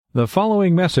The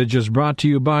following message is brought to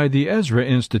you by the Ezra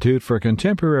Institute for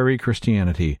Contemporary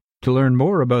Christianity. To learn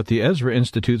more about the Ezra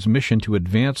Institute's mission to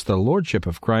advance the Lordship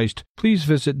of Christ, please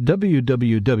visit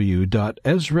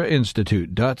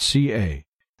www.ezrainstitute.ca.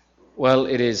 Well,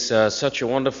 it is such a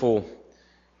wonderful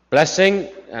blessing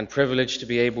and privilege to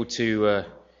be able to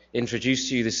introduce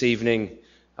to you this evening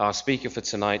our speaker for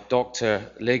tonight, Dr.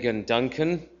 Ligon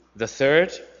Duncan III,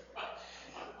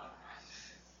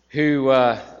 who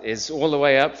is all the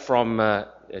way up from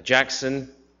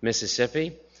Jackson,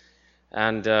 Mississippi.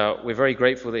 And we're very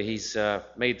grateful that he's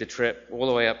made the trip all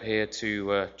the way up here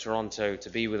to Toronto to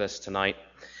be with us tonight.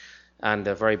 And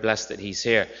very blessed that he's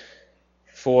here.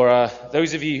 For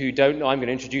those of you who don't know, I'm going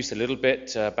to introduce a little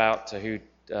bit about who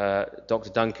Dr.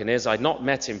 Duncan is. I'd not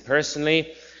met him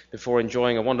personally before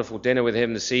enjoying a wonderful dinner with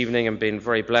him this evening and been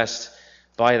very blessed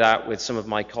by that with some of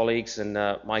my colleagues and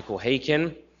Michael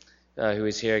Hakin, who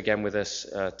is here again with us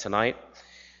tonight.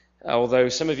 Although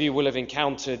some of you will have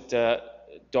encountered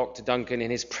Dr. Duncan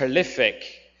in his prolific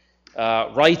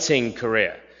writing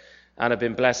career and have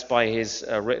been blessed by his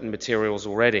written materials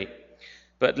already.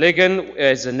 But Ligon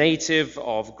is a native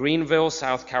of Greenville,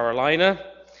 South Carolina,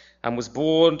 and was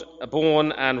born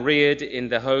and reared in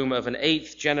the home of an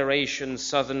 8th-generation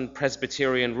Southern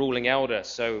Presbyterian ruling elder.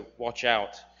 So watch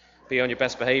out. Be on your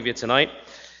best behavior tonight.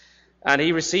 And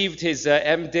he received his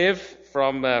MDiv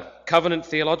from Covenant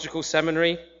Theological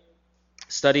Seminary,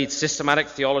 studied systematic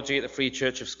theology at the Free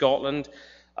Church of Scotland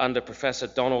under Professor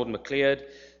Donald MacLeod.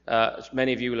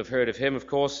 Many of you will have heard of him, of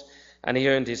course. And he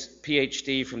earned his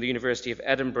PhD from the University of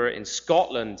Edinburgh in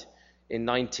Scotland in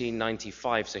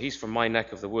 1995. So he's from my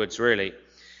neck of the woods, really.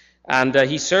 And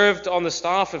he served on the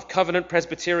staff of Covenant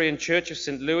Presbyterian Church of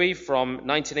St. Louis from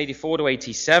 1984 to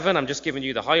 87. I'm just giving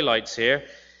you the highlights here.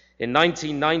 In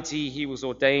 1990, he was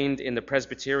ordained in the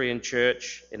Presbyterian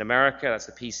Church in America, that's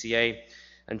the PCA,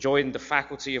 and joined the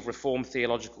faculty of Reformed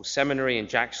Theological Seminary in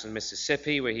Jackson,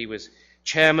 Mississippi, where he was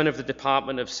chairman of the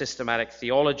Department of Systematic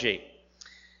Theology.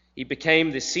 He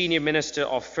became the senior minister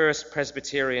of First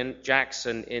Presbyterian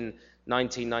Jackson in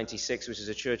 1996, which is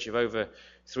a church of over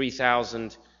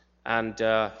 3,000 and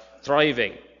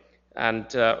thriving. And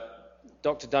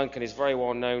Dr. Duncan is very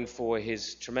well known for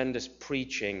his tremendous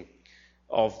preaching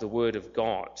of the Word of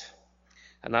God.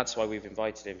 And that's why we've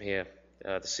invited him here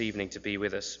this evening to be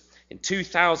with us. In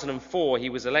 2004, he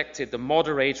was elected the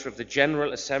moderator of the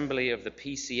General Assembly of the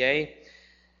PCA,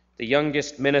 the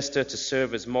youngest minister to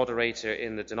serve as moderator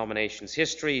in the denomination's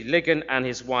history. Ligon and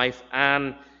his wife,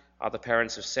 Anne, are the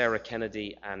parents of Sarah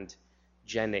Kennedy and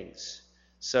Jennings.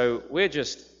 So we're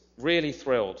just really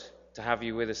thrilled to have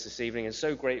you with us this evening and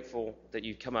so grateful that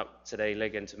you come up today,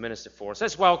 Ligon, to minister for us.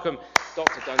 Let's welcome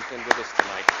Dr. Duncan with us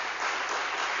tonight.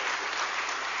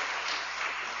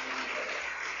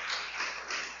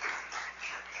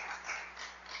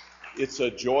 It's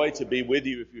a joy to be with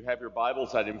you. If you have your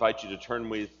Bibles, I'd invite you to turn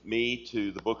with me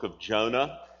to the book of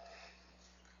Jonah.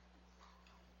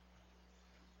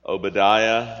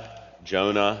 Obadiah,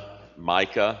 Jonah,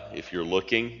 Micah, if you're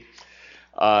looking.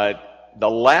 The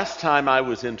last time I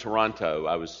was in Toronto,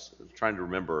 I was trying to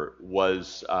remember,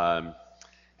 was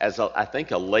as I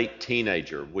think a late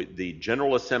teenager. The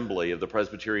General Assembly of the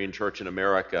Presbyterian Church in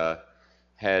America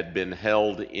had been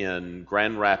held in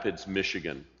Grand Rapids,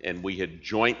 Michigan, and we had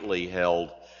jointly held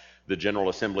the General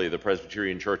Assembly of the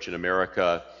Presbyterian Church in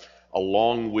America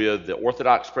along with the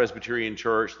Orthodox Presbyterian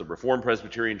Church, the Reformed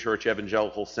Presbyterian Church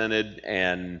Evangelical Synod,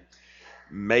 and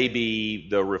maybe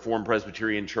the Reformed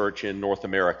Presbyterian Church in North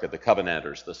America, the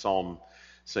Covenanters, the Psalm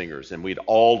singers. And we'd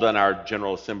all done our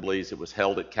General Assemblies. It was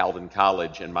held at Calvin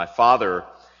College, and my father,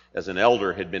 as an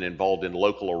elder, had been involved in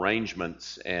local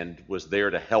arrangements and was there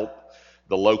to help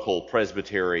the local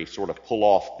presbytery sort of pull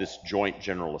off this joint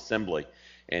General Assembly.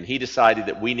 And he decided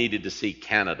that we needed to see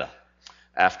Canada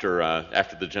after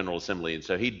the General Assembly. And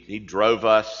so he drove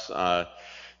us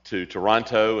to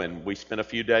Toronto, and we spent a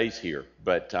few days here.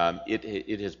 But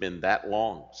it has been that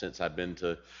long since I've been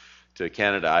to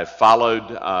Canada. I've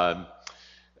followed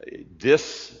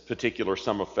this particular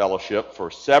summer fellowship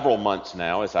for several months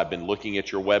now as I've been looking at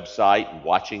your website and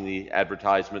watching the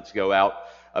advertisements go out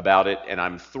about it, and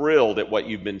I'm thrilled at what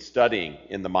you've been studying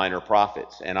in the Minor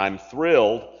Prophets. And I'm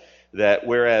thrilled that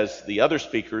whereas the other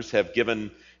speakers have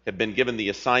been given the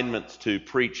assignments to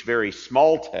preach very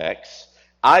small texts,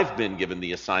 I've been given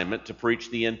the assignment to preach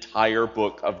the entire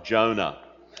book of Jonah.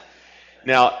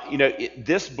 Now,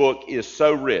 this book is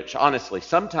so rich. Honestly,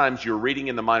 sometimes you're reading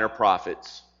in the Minor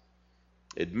Prophets,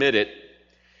 admit it,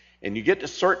 and you get to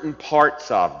certain parts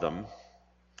of them,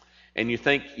 and you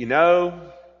think,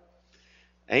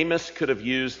 Amos could have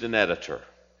used an editor.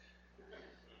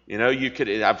 You know,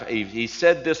 he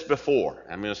said this before.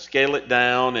 I'm going to scale it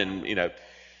down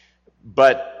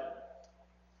but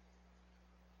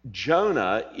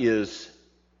Jonah is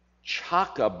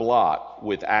chock-a-block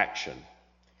with action.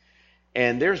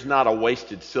 And there's not a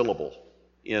wasted syllable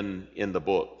in the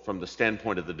book from the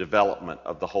standpoint of the development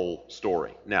of the whole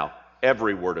story. Now,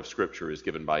 every word of Scripture is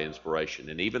given by inspiration,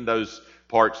 and even those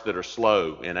parts that are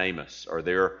slow in Amos are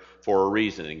there for a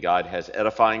reason, and God has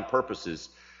edifying purposes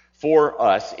for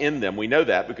us in them. We know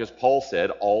that because Paul said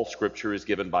all Scripture is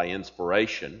given by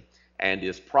inspiration and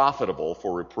is profitable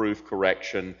for reproof,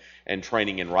 correction, and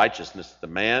training in righteousness, that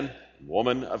the man and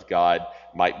woman of God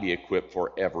might be equipped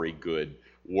for every good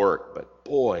work. But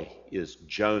boy, is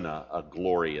Jonah a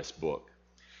glorious book.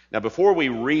 Now, before we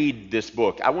read this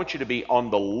book, I want you to be on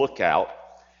the lookout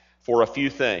for a few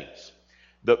things.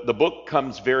 The book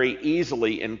comes very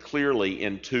easily and clearly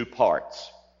in two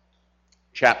parts.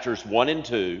 Chapters 1 and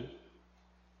 2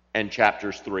 and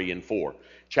chapters 3 and 4.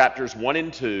 Chapters 1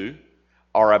 and 2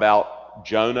 are about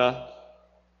Jonah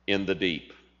in the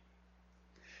deep.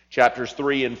 Chapters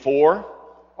 3 and 4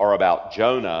 are about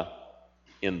Jonah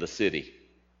in the city.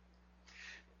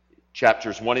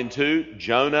 Chapters 1 and 2,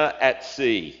 Jonah at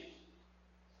sea.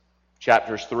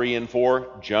 Chapters 3 and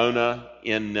 4, Jonah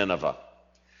in Nineveh.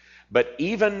 But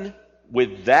even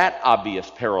with that obvious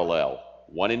parallel,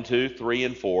 1 and 2, 3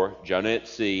 and 4, Jonah at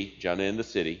sea, Jonah in the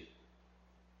city,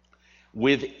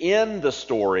 within the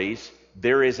stories,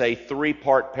 there is a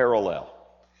three-part parallel.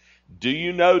 Do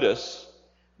you notice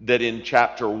that in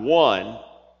chapter 1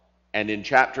 and in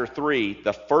chapter 3,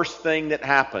 the first thing that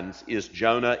happens is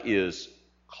Jonah is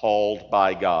called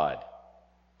by God?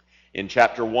 In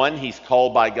chapter 1, he's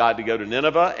called by God to go to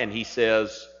Nineveh, and he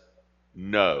says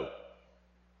no.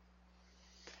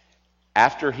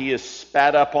 After he is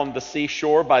spat up on the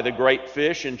seashore by the great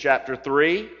fish in chapter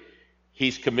 3,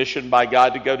 he's commissioned by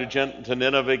God to go to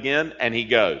Nineveh again, and he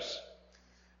goes.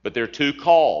 But there are two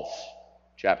calls,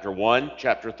 chapter 1,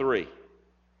 chapter 3.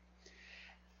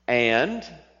 And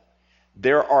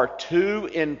there are two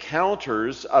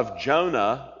encounters of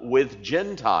Jonah with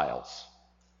Gentiles.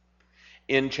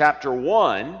 In chapter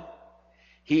 1,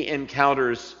 he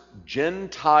encounters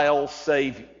Gentile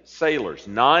sailors,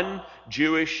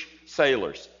 non-Jewish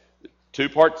sailors. Two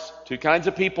kinds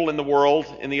of people in the world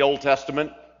in the Old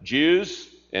Testament: Jews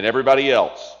and everybody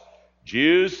else.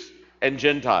 Jews and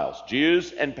Gentiles,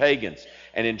 Jews and pagans.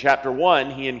 And in chapter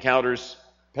 1, he encounters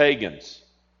pagans.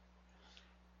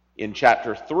 In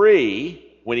chapter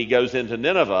 3, when he goes into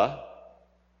Nineveh,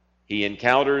 he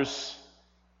encounters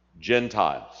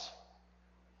Gentiles.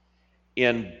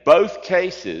 In both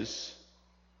cases,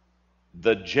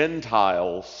 the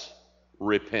Gentiles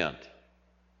repent.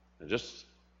 Now just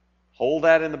hold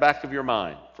that in the back of your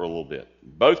mind for a little bit.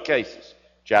 In both cases,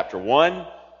 chapter 1,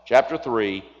 chapter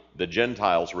 3, the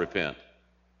Gentiles repent.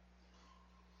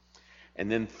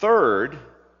 And then third,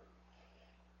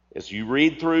 as you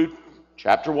read through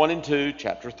chapter 1 and 2,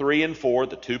 chapter 3 and 4,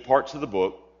 the two parts of the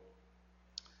book,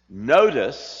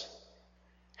 notice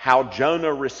how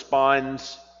Jonah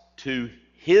responds to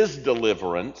his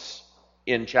deliverance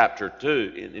in chapter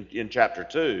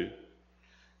 2,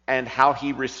 and how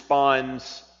he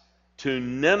responds to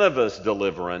Nineveh's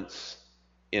deliverance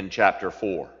in chapter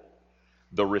 4.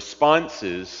 The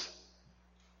responses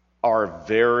are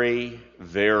very,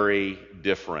 very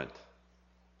different.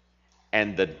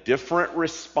 And the different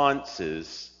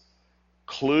responses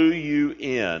clue you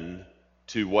in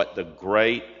to what the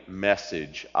great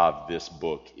message of this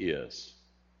book is.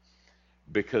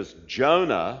 Because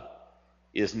Jonah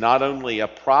is not only a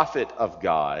prophet of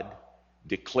God,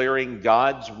 declaring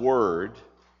God's word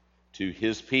to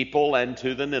his people and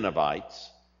to the Ninevites,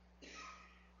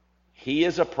 he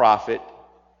is a prophet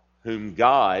whom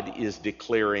God is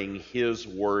declaring his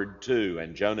word to,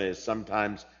 and Jonah is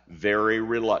sometimes very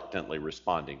reluctantly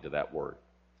responding to that word.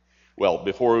 Well,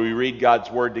 before we read God's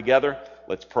word together,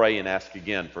 let's pray and ask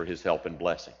again for his help and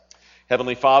blessing.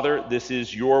 Heavenly Father, this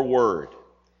is your word.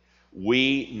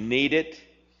 We need it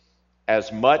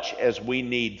as much as we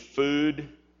need food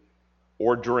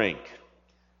or drink,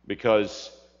 because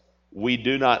we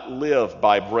do not live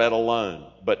by bread alone,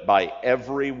 but by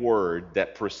every word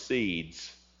that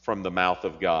proceeds from the mouth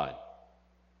of God.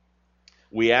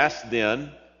 We ask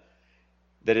then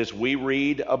that as we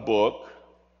read a book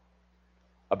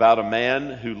about a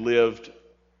man who lived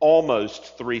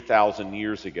almost 3,000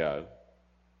 years ago,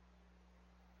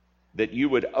 that you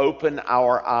would open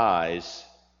our eyes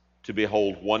to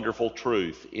behold wonderful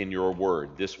truth in your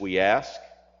word. This we ask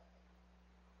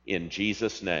in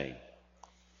Jesus' name.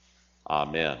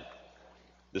 Amen.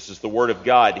 This is the word of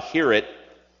God. Hear it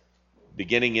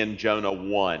beginning in Jonah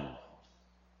 1.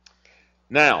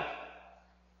 Now,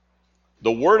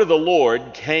 the word of the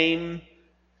Lord came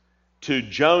to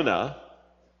Jonah,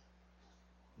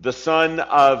 the son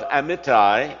of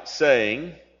Amittai,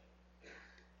 saying,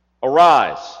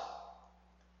 Arise,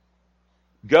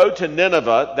 go to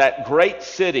Nineveh, that great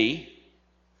city,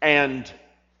 and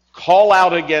call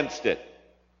out against it,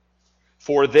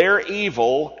 for their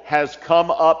evil has come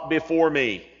up before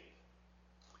me.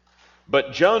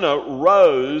 But Jonah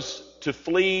rose to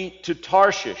flee to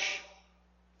Tarshish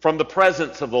from the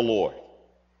presence of the Lord.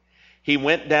 He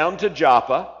went down to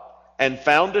Joppa and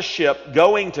found a ship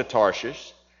going to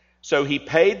Tarshish. So he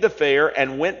paid the fare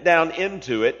and went down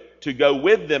into it to go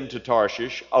with them to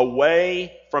Tarshish,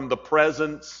 away from the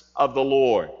presence of the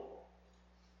Lord.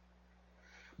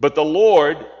 But the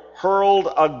Lord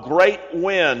hurled a great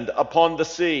wind upon the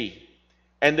sea,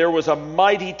 and there was a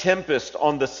mighty tempest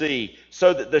on the sea,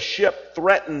 so that the ship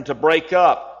threatened to break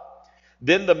up.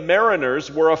 Then the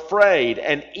mariners were afraid,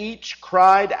 and each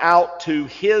cried out to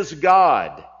his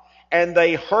God. And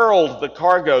they hurled the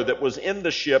cargo that was in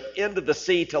the ship into the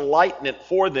sea to lighten it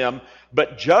for them.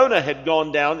 But Jonah had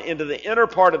gone down into the inner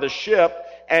part of the ship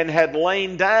and had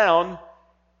lain down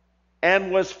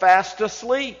and was fast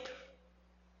asleep.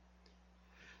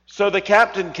 So the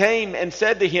captain came and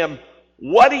said to him,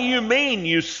 What do you mean,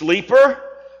 you sleeper?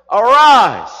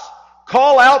 Arise,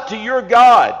 call out to your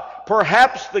God.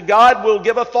 Perhaps the God will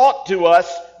give a thought to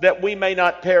us that we may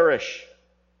not perish.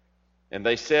 And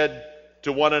they said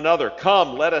to one another,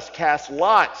 Come, let us cast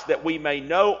lots that we may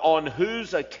know on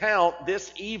whose account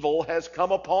this evil has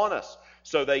come upon us.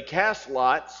 So they cast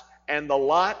lots, and the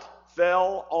lot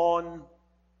fell on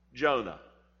Jonah.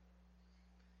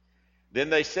 Then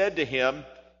they said to him,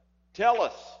 Tell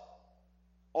us,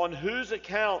 on whose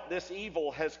account this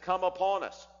evil has come upon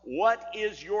us? What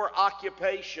is your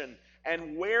occupation?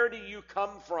 And where do you come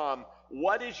from?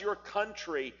 What is your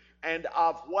country? And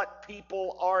of what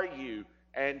people are you?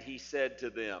 And he said to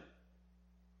them,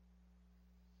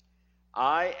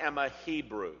 I am a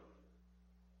Hebrew,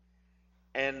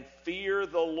 and fear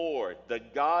the Lord, the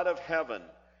God of heaven,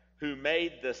 who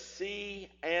made the sea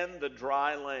and the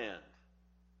dry land.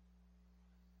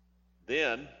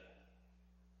 Then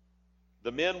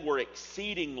the men were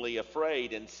exceedingly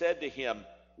afraid and said to him,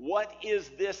 What is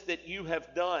this that you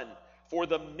have done? For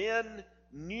the men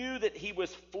knew that he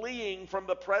was fleeing from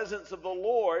the presence of the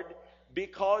Lord,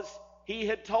 because he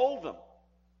had told them.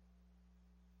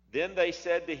 Then they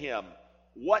said to him,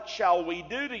 What shall we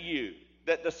do to you,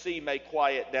 that the sea may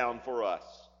quiet down for us?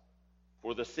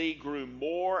 For the sea grew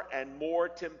more and more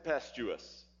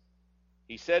tempestuous.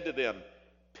 He said to them,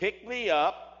 Pick me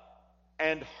up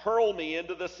and hurl me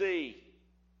into the sea.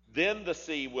 Then the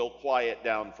sea will quiet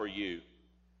down for you.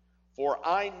 For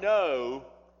I know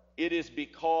it is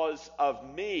because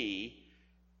of me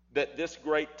that this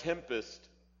great tempest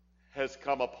has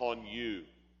come upon you.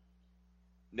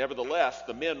 Nevertheless,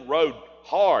 the men rowed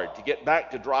hard to get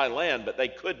back to dry land, but they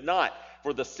could not,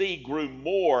 for the sea grew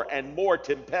more and more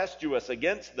tempestuous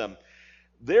against them.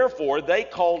 Therefore they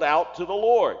called out to the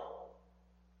Lord,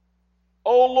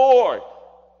 O Lord,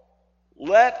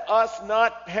 let us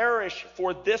not perish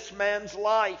for this man's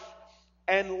life,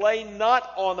 and lay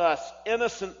not on us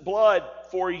innocent blood,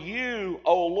 for you,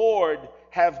 O Lord,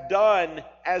 have done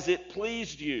as it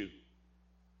pleased you.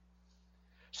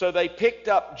 So they picked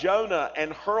up Jonah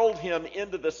and hurled him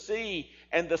into the sea,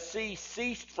 and the sea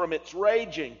ceased from its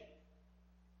raging.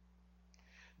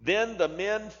 Then the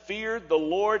men feared the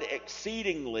Lord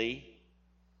exceedingly,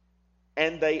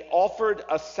 and they offered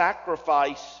a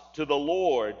sacrifice to the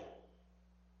Lord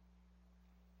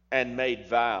and made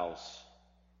vows.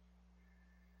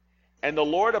 And the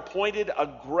Lord appointed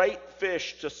a great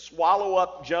fish to swallow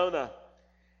up Jonah.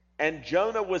 And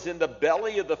Jonah was in the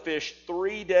belly of the fish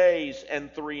 3 days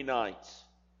and 3 nights.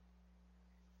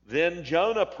 Then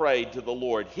Jonah prayed to the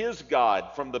Lord, his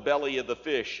God, from the belly of the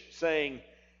fish, saying,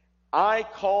 I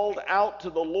called out to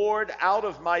the Lord out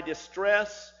of my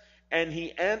distress, and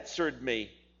he answered me.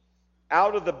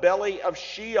 Out of the belly of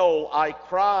Sheol I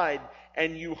cried,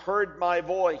 and you heard my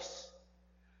voice.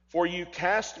 For you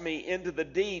cast me into the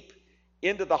deep,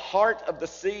 into the heart of the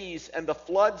seas, and the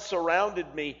flood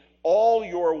surrounded me. All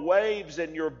your waves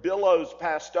and your billows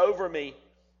passed over me.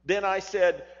 Then I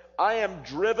said, I am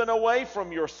driven away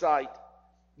from your sight,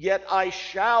 yet I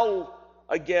shall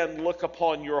again look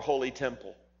upon your holy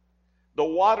temple. The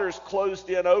waters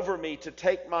closed in over me to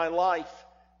take my life.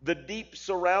 The deep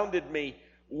surrounded me.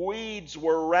 Weeds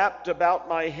were wrapped about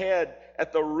my head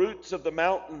at the roots of the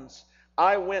mountains.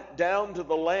 I went down to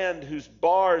the land whose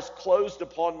bars closed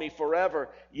upon me forever.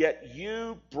 Yet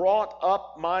you brought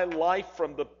up my life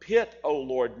from the pit, O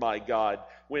Lord my God.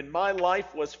 When my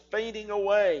life was fading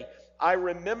away, I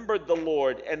remembered the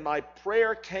Lord, and my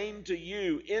prayer came to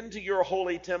you into your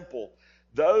holy temple.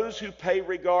 Those who pay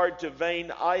regard to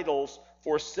vain idols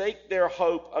forsake their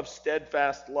hope of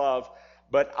steadfast love.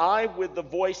 But I, with the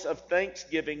voice of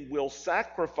thanksgiving, will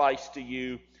sacrifice to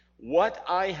you. What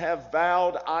I have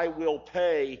vowed I will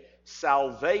pay.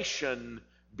 Salvation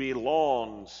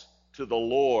belongs to the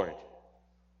Lord.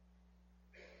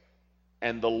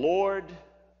 And the Lord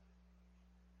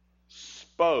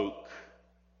spoke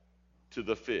to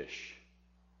the fish,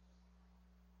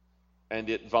 and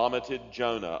it vomited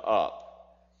Jonah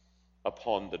up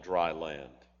upon the dry land.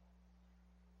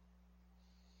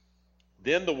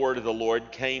 Then the word of the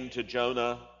Lord came to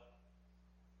Jonah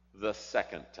the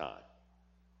second time.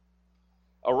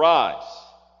 Arise,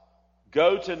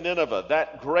 go to Nineveh,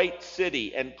 that great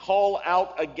city, and call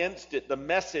out against it the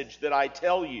message that I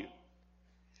tell you.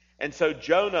 And so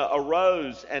Jonah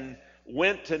arose and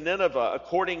went to Nineveh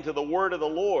according to the word of the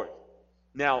Lord.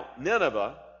 Now,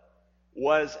 Nineveh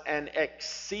was an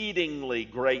exceedingly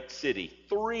great city,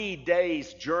 3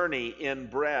 days' journey in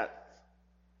breadth.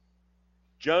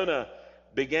 Jonah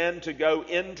began to go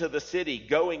into the city,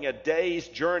 going a day's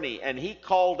journey, and he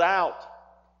called out,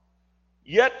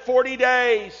 "Yet 40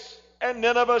 days, and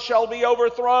Nineveh shall be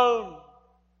overthrown."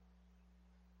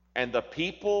 And the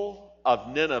people of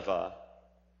Nineveh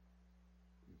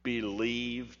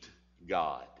believed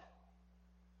God.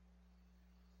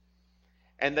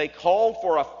 And they called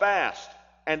for a fast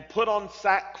and put on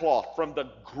sackcloth, from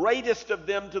the greatest of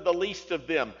them to the least of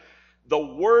them. The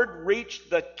word reached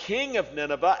the king of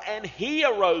Nineveh, and he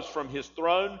arose from his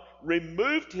throne,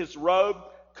 removed his robe,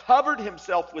 covered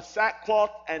himself with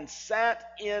sackcloth, and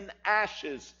sat in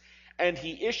ashes. And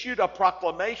he issued a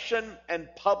proclamation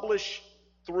and published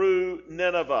through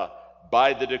Nineveh,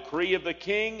 by the decree of the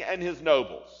king and his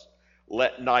nobles,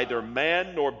 let neither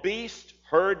man nor beast,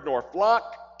 herd nor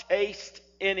flock taste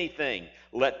anything.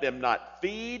 Let them not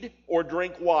feed or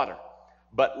drink water,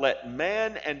 but let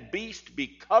man and beast be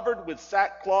covered with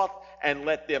sackcloth, and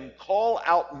let them call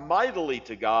out mightily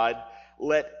to God.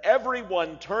 Let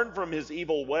everyone turn from his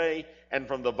evil way and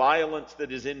from the violence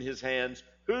that is in his hands.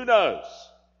 Who knows?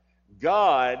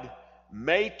 God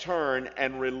may turn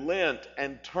and relent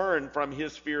and turn from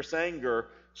his fierce anger,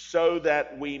 so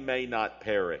that we may not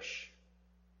perish.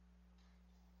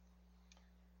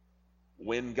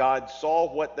 When God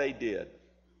saw what they did,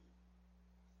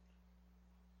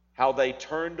 how they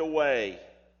turned away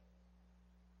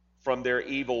from their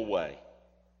evil way,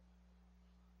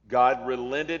 God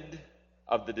relented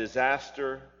of the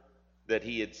disaster that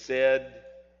he had said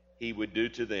he would do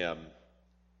to them,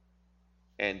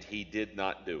 and he did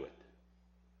not do it.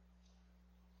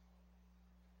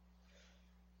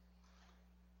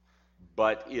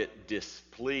 But it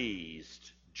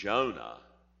displeased Jonah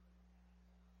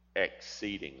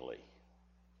exceedingly,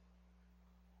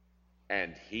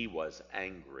 and he was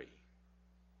angry.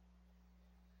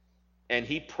 And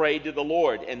he prayed to the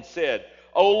Lord and said,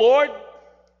 "O Lord,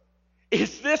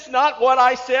 is this not what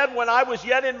I said when I was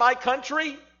yet in my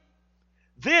country?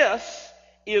 This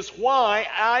is why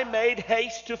I made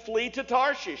haste to flee to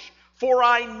Tarshish, for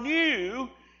I knew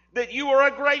that you are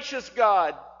a gracious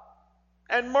God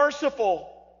and merciful,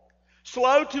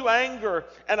 slow to anger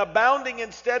and abounding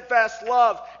in steadfast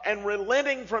love, and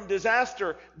relenting from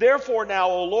disaster. Therefore now,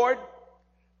 O Lord,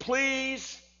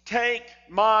 please take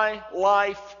my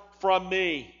life from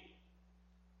me,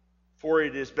 for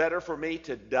it is better for me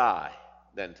to die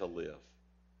than to live."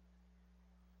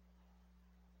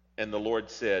 And the Lord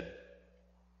said,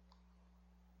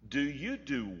 "Do you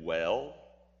do well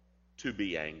to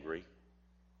be angry?"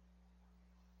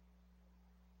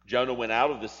 Jonah went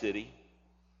out of the city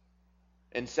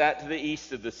and sat to the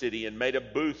east of the city and made a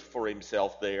booth for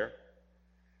himself there.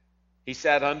 He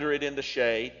sat under it in the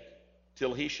shade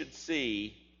till he should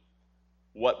see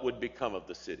what would become of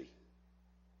the city.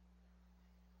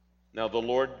 Now the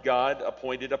Lord God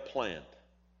appointed a plant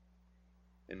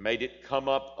and made it come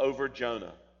up over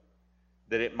Jonah,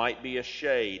 that it might be a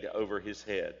shade over his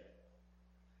head,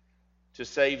 to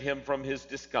save him from his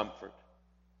discomfort.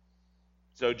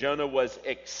 So Jonah was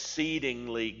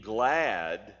exceedingly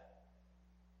glad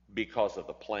because of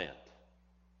the plant.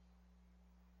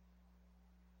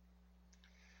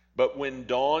 But when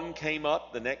dawn came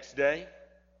up the next day,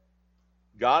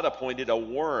 God appointed a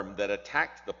worm that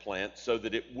attacked the plant so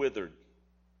that it withered.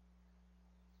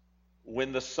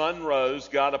 When the sun rose,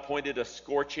 God appointed a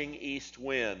scorching east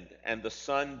wind, and the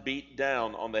sun beat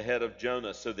down on the head of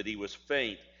Jonah so that he was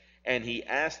faint, and he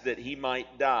asked that he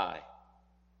might die,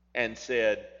 and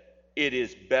said, "It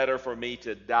is better for me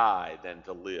to die than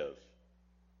to live."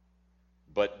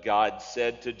 But God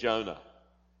said to Jonah,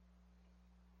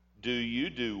 "Do you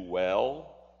do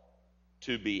well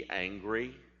to be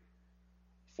angry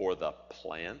for the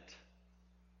plant?"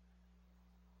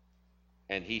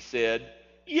 And he said,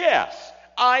 "Yes,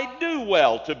 I do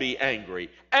well to be angry,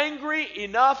 angry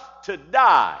enough to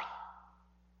die."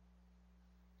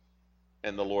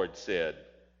 And the Lord said,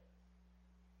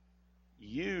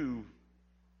 "You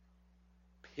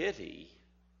pity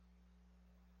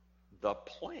the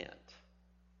plant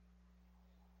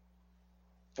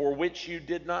for which you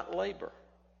did not labor,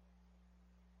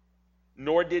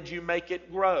 nor did you make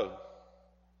it grow,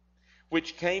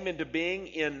 which came into being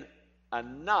in a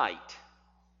night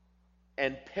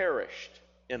and perished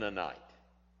in a night.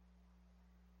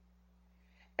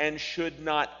 And should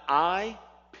not I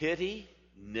pity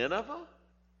Nineveh,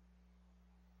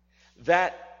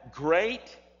 that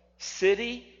great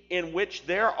city in which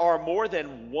there are more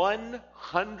than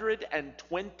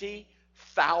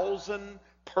 120,000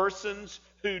 persons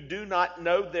who do not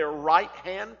know their right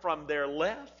hand from their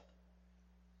left,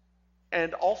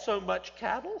 and also much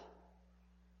cattle?"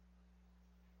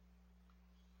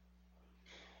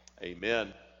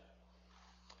 Amen.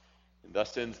 And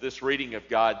thus ends this reading of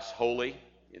God's holy,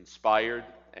 inspired,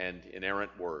 and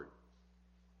inerrant word.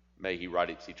 May he write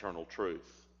its eternal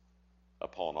truth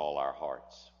upon all our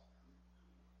hearts.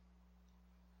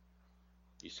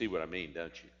 You see what I mean,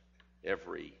 don't you?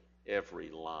 Every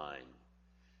line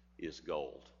is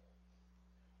gold.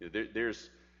 There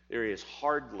is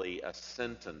hardly a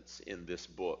sentence in this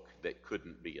book that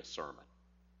couldn't be a sermon.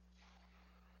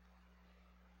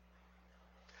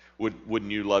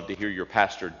 Wouldn't you love to hear your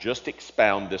pastor just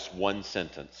expound this one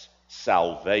sentence?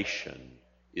 Salvation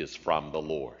is from the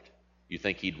Lord. You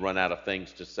think he'd run out of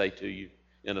things to say to you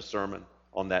in a sermon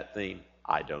on that theme?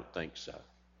 I don't think so.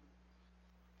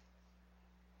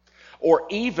 Or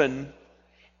even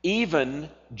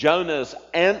Jonah's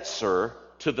answer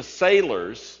to the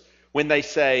sailors when they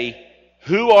say,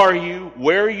 "Who are you?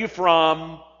 Where are you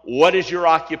from? What is your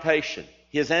occupation?"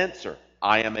 His answer,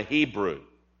 "I am a Hebrew.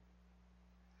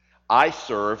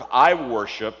 I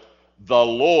worship the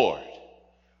Lord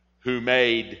who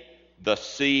made the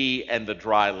sea and the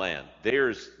dry land."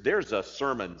 There's a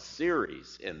sermon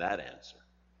series in that answer.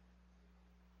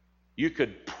 You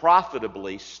could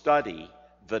profitably study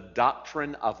the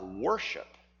doctrine of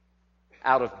worship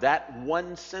out of that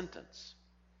one sentence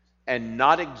and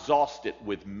not exhaust it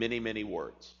with many, many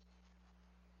words.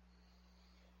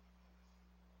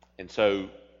 And so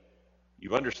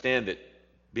you understand that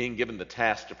being given the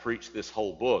task to preach this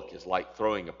whole book is like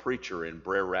throwing a preacher in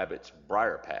Brer Rabbit's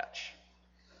briar patch.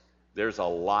 There's a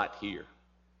lot here.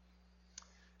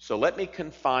 So let me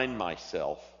confine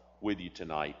myself with you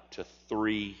tonight to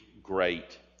three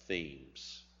great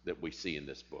themes that we see in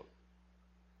this book.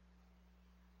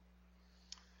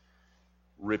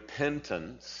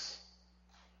 Repentance,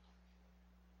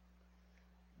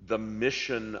 the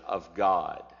mission of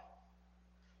God,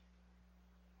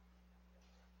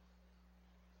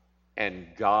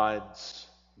 and God's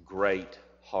great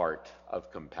heart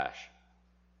of compassion.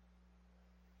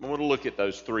 I want to look at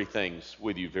those three things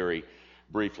with you very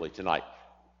briefly tonight.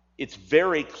 It's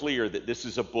very clear that this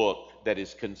is a book that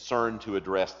is concerned to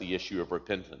address the issue of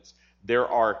repentance. There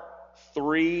are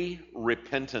three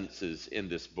repentances in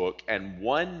this book and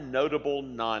one notable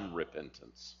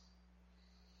non-repentance.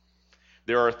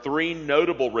 There are three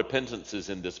notable repentances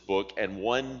in this book and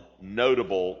one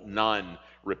notable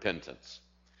non-repentance.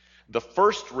 The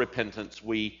first repentance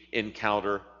we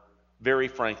encounter, very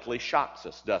frankly, shocks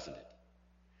us, doesn't it?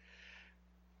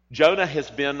 Jonah has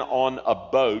been on a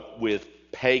boat with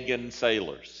pagan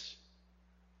sailors.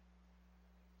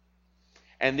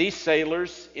 And these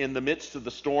sailors, in the midst of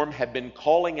the storm, have been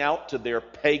calling out to their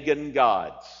pagan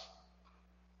gods.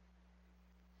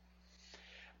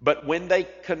 But when they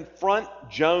confront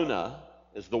Jonah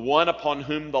as the one upon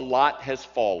whom the lot has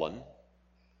fallen,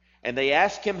 and they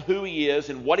ask him who he is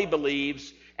and what he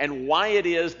believes and why it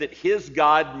is that his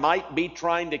God might be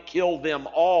trying to kill them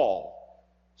all,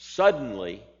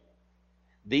 suddenly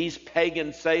these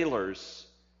pagan sailors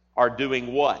are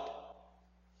doing what?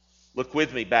 Look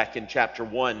with me back in chapter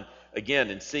 1 again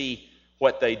and see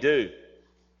what they do.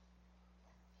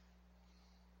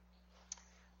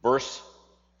 Verse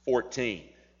 14.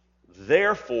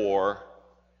 Therefore,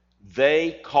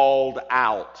 they called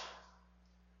out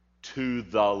to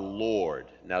the Lord.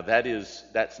 Now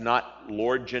that's not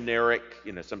Lord generic.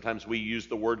 Sometimes we use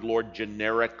the word Lord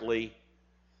generically.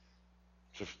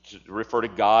 to refer to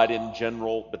God in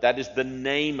general, but that is the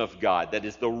name of God. That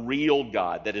is the real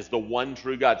God. That is the one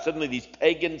true God. Suddenly these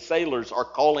pagan sailors are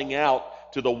calling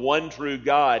out to the one true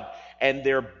God, and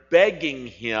they're begging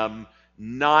him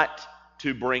not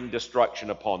to bring destruction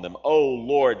upon them. Oh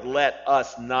Lord, let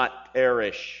us not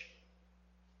perish.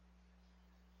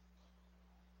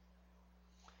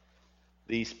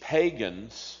 These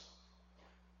pagans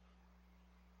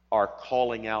are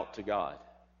calling out to God.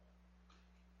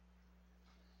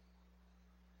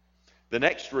 The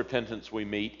next repentance we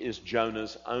meet is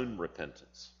Jonah's own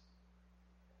repentance.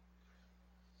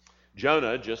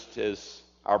 Jonah, just as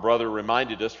our brother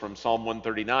reminded us from Psalm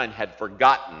 139, had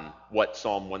forgotten what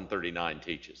Psalm 139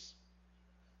 teaches.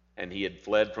 And he had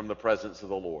fled from the presence of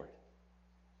the Lord.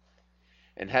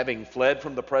 And having fled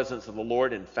from the presence of the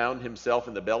Lord and found himself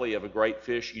in the belly of a great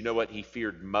fish, you know what he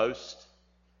feared most?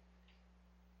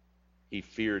 He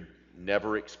feared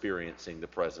never experiencing the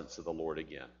presence of the Lord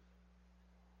again.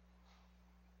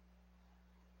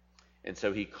 And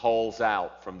so he calls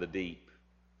out from the deep,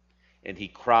 and he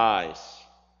cries,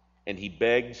 and he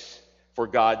begs for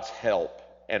God's help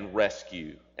and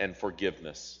rescue and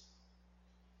forgiveness.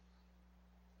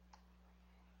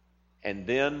 And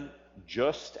then,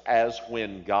 just as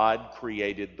when God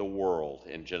created the world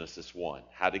in Genesis 1,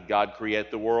 how did God create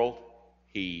the world?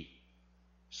 He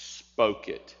spoke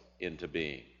it into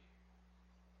being.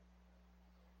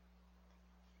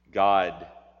 God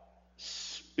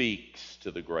speaks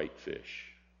to the great fish.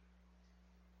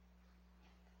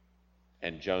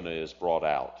 And Jonah is brought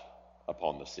out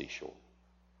upon the seashore.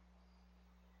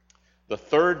 The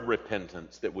third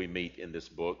repentance that we meet in this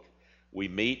book, we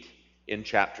meet in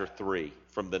chapter 3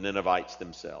 from the Ninevites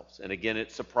themselves. And again,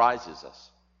 it surprises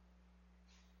us.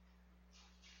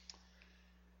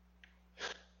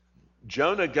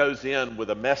 Jonah goes in with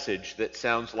a message that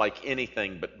sounds like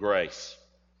anything but grace.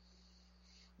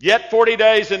 Yet 40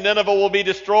 days and Nineveh will be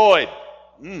destroyed.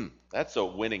 That's a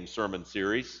winning sermon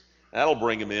series. That'll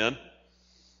bring him in.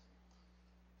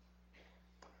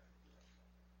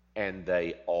 And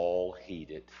they all heed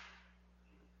it,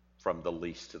 from the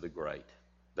least to the great.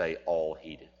 They all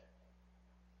heed it.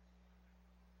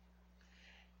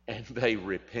 And they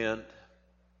repent,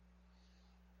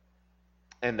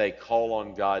 and they call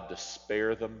on God to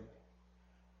spare them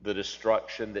the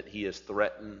destruction that he has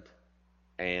threatened,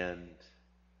 and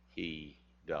he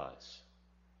does.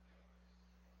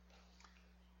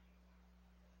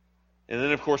 And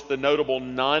then, of course, the notable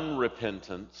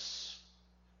non-repentance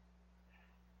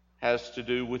has to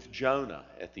do with Jonah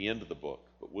at the end of the book.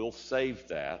 But we'll save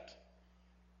that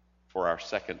for our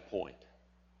second point.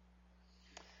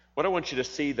 What I want you to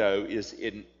see, though, is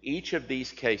in each of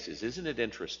these cases, isn't it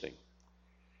interesting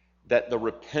that the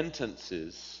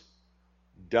repentances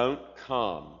don't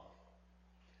come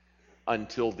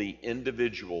until the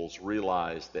individuals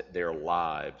realize that their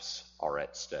lives are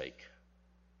at stake?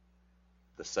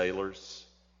 The sailors,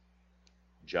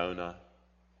 Jonah,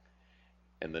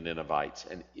 and the Ninevites.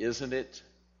 And isn't it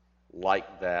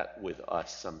like that with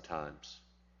us sometimes?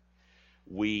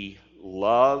 We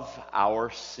love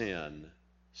our sin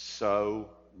so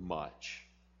much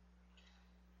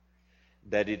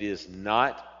that it is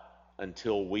not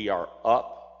until we are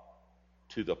up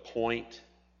to the point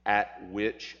at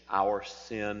which our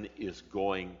sin is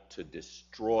going to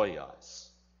destroy us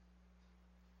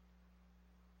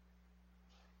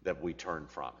that we turn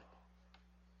from it.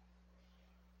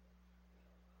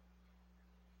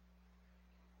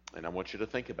 And I want you to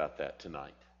think about that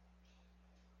tonight.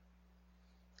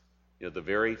 You know, the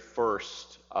very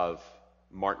first of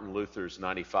Martin Luther's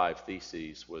 95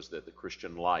 Theses was that the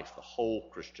Christian life, the whole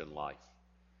Christian life,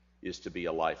 is to be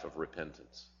a life of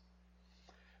repentance.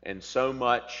 And so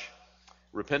much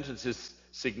repentance is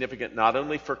significant not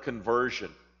only for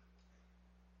conversion.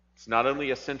 It's not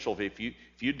only essential. If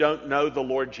you don't know the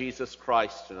Lord Jesus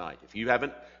Christ tonight, if you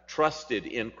haven't trusted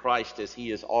in Christ as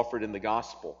he is offered in the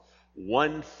gospel,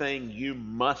 one thing you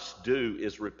must do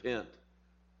is repent.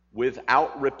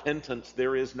 Without repentance,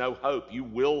 there is no hope. You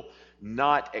will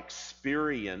not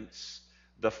experience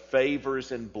the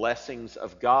favors and blessings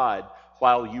of God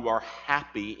while you are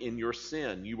happy in your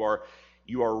sin. You are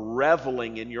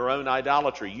reveling in your own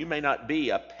idolatry. You may not be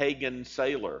a pagan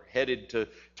sailor headed to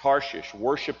Tarshish,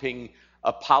 worshiping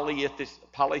a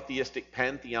polytheistic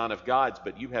pantheon of gods,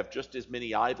 but you have just as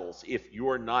many idols if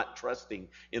you're not trusting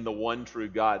in the one true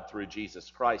God through Jesus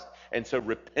Christ. And so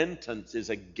repentance is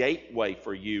a gateway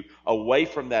for you away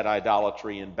from that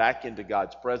idolatry and back into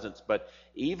God's presence. But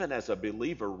even as a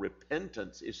believer,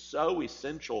 repentance is so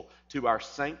essential to our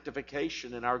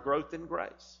sanctification and our growth in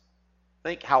grace.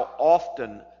 Think how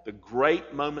often the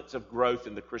great moments of growth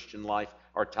in the Christian life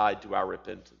are tied to our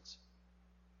repentance.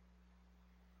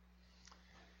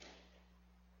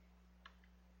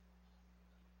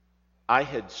 I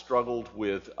had struggled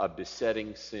with a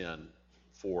besetting sin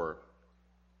for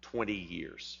 20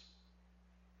 years.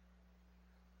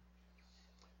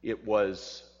 It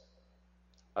was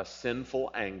a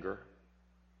sinful anger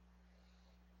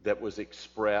that was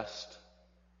expressed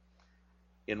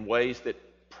in ways that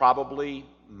probably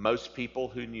most people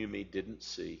who knew me didn't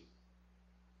see.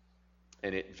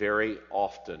 And it very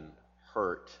often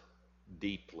hurt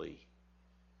deeply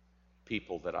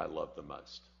people that I love the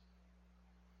most.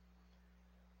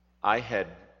 I had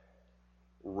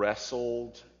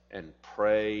wrestled and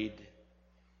prayed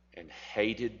and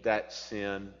hated that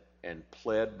sin and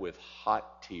pled with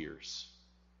hot tears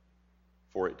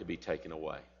for it to be taken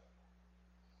away.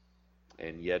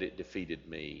 And yet it defeated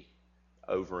me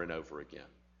over and over again.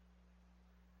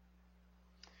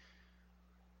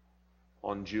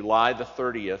 On July the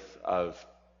 30th of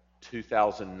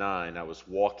 2009, I was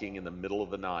walking in the middle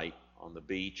of the night on the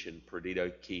beach in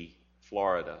Perdido Key,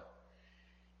 Florida,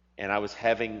 and I was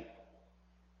having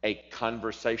a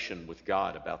conversation with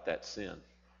God about that sin.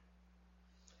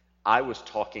 I was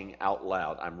talking out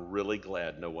loud. I'm really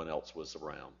glad no one else was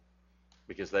around,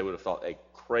 because they would have thought a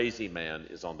crazy man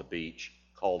is on the beach,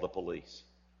 call the police.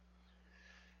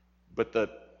 But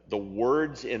the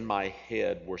words in my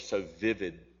head were so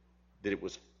vivid that it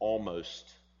was almost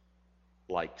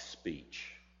like speech.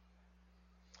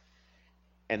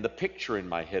 And the picture in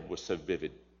my head was so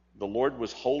vivid. The Lord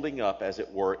was holding up, as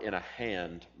it were, in a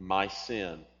hand, my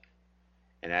sin,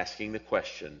 and asking the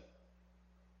question,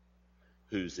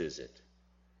 whose is it?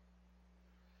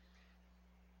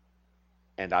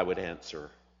 And I would answer,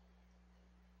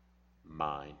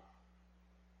 mine.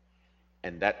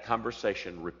 And that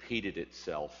conversation repeated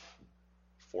itself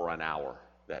for an hour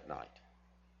that night.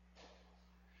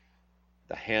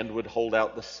 The hand would hold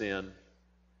out the sin.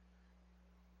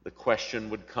 The question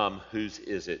would come, whose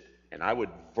is it? And I would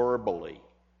verbally,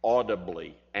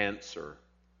 audibly answer,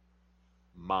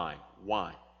 mine.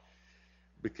 Why?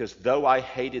 Because though I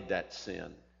hated that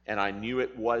sin, and I knew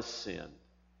it was sin,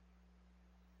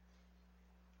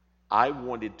 I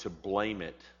wanted to blame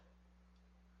it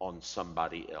on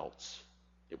somebody else.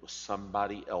 It was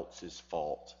somebody else's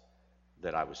fault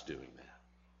that I was doing that.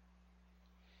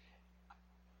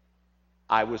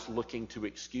 I was looking to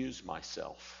excuse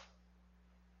myself,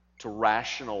 to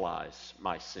rationalize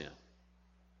my sin,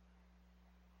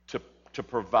 to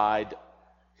provide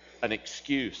an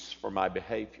excuse for my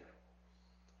behavior.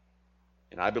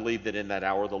 And I believe that in that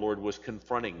hour the Lord was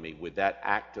confronting me with that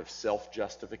act of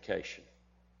self-justification.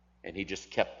 And He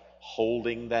just kept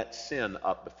holding that sin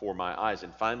up before my eyes.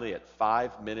 And finally, at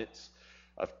 5 minutes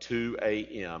of 2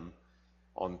 a.m.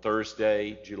 on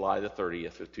Thursday, July the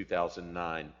 30th of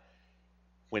 2009,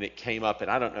 when it came up,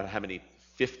 and I don't know how many,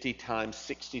 50 times,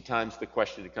 60 times the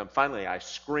question had come, finally I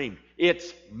screamed,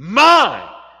 it's mine!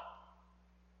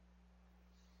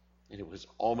 And it was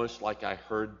almost like I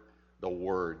heard the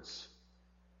words,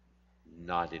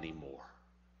 not anymore.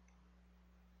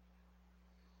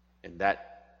 And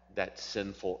that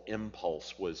sinful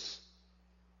impulse was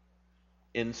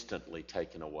instantly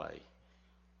taken away.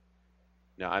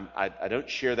 Now, I don't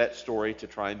share that story to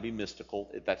try and be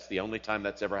mystical. That's the only time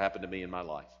that's ever happened to me in my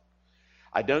life.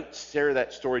 I don't share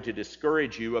that story to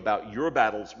discourage you about your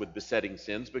battles with besetting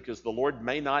sins, because the Lord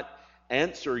may not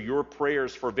answer your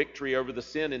prayers for victory over the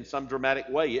sin in some dramatic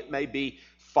way. It may be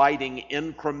fighting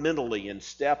incrementally and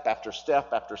step after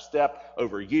step after step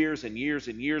over years and years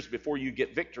and years before you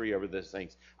get victory over those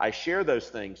things. I share those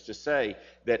things to say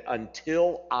that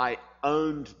until I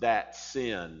owned that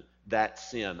sin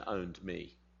owned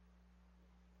me.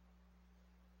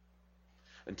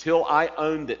 Until I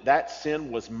owned that that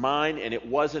sin was mine and it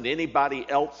wasn't anybody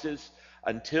else's,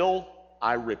 until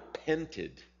I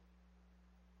repented,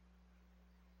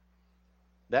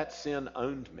 that sin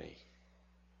owned me.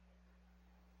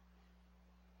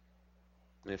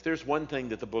 And if there's one thing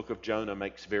that the book of Jonah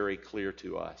makes very clear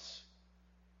to us,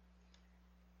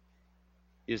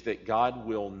 is that God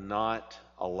will not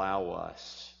allow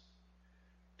us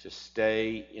to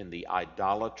stay in the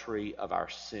idolatry of our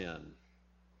sin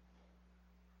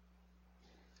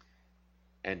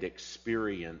and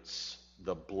experience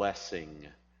the blessing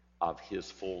of His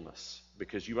fullness.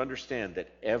 Because you understand that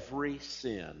every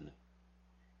sin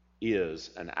is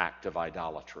an act of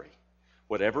idolatry.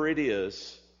 Whatever it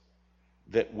is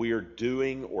that we're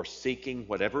doing or seeking,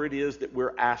 whatever it is that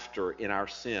we're after in our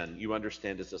sin, you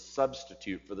understand is a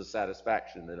substitute for the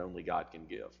satisfaction that only God can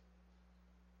give.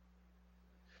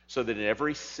 So that in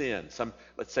every sin,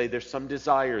 let's say there's some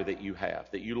desire that you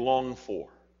have, that you long for,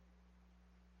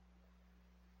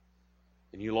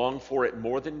 and you long for it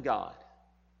more than God.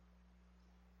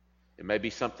 It may be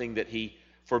something that He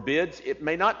forbids. It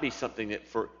may not be something that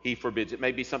He forbids. It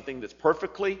may be something that's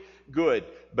perfectly good.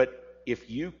 But if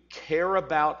you care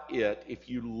about it, if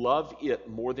you love it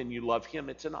more than you love Him,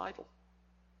 it's an idol.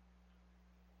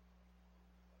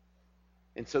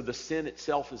 And so the sin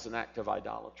itself is an act of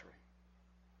idolatry.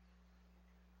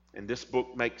 And this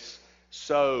book makes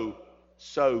so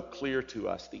clear to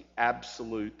us the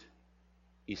absolute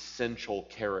essential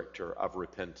character of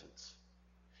repentance.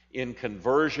 In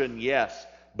conversion, yes,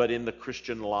 but in the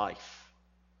Christian life.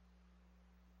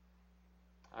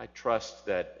 I trust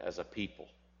that as a people,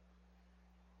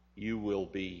 you will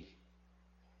be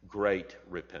great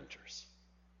repenters.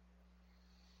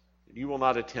 You will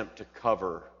not attempt to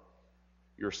cover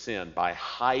your sin by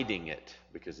hiding it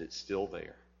because it's still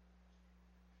there,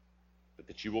 but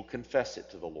that you will confess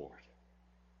it to the Lord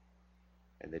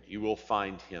and that you will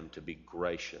find Him to be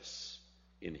gracious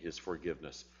in His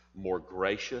forgiveness, more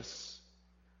gracious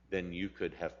than you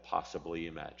could have possibly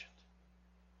imagined.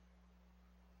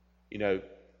 You know,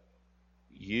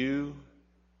 you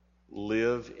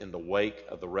live in the wake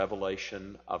of the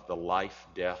revelation of the life,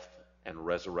 death, and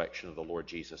resurrection of the Lord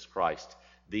Jesus Christ.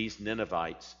 These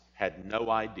Ninevites had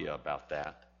no idea about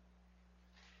that,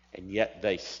 and yet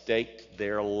they staked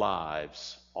their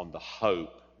lives on the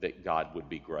hope that God would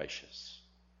be gracious,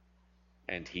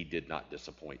 and He did not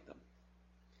disappoint them.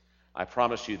 I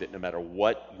promise you that no matter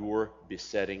what your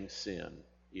besetting sin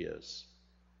is,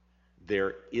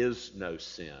 there is no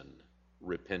sin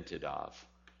repented of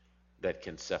that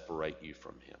can separate you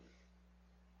from Him,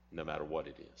 no matter what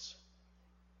it is.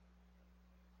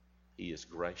 He is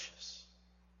gracious.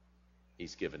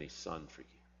 He's given His Son for you.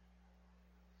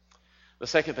 The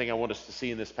second thing I want us to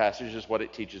see in this passage is what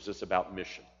it teaches us about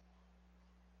mission.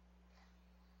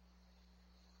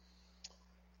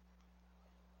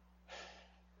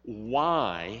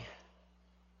 Why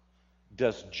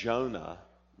does Jonah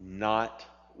not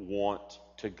want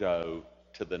to go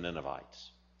to the Ninevites?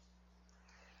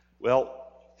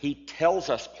 Well, he tells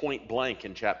us point blank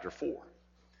in chapter 4.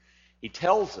 He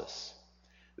tells us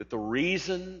that the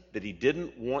reason that he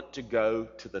didn't want to go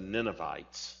to the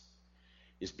Ninevites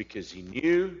is because he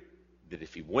knew that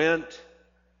if he went,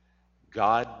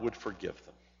 God would forgive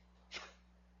them.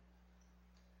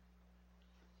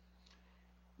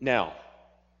 Now,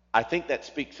 I think that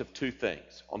speaks of two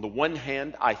things. On the one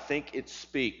hand, I think it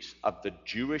speaks of the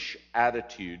Jewish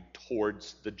attitude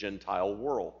towards the Gentile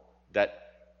world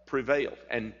that prevailed.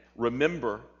 And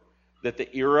remember that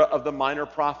the era of the minor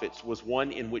prophets was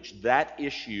one in which that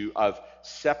issue of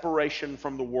separation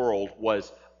from the world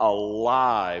was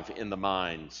alive in the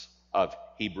minds of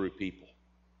Hebrew people.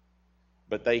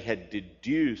 But they had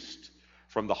deduced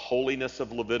from the holiness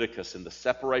of Leviticus and the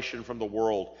separation from the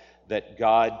world that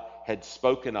God had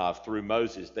spoken of through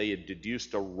Moses, they had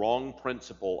deduced a wrong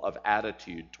principle of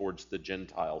attitude towards the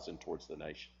Gentiles and towards the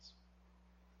nations.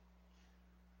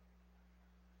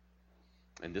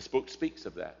 And this book speaks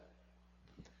of that.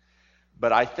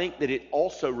 But I think that it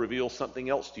also reveals something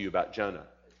else to you about Jonah.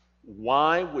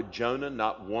 Why would Jonah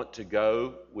not want to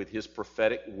go with his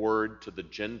prophetic word to the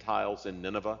Gentiles in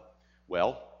Nineveh?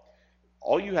 Well,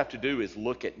 all you have to do is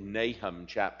look at Nahum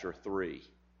chapter 3.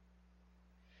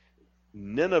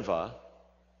 Nineveh,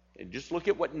 and just look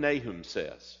at what Nahum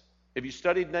says. Have you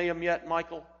studied Nahum yet,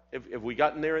 Michael? Have we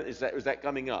gotten there? Is that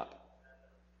coming up?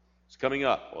 It's coming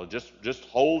up. Well, just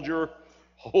hold your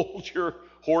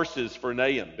horses for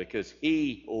Nahum, because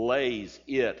he lays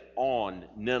it on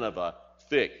Nineveh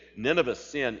thick. Nineveh's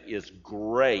sin is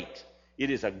great. It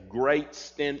is a great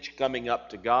stench coming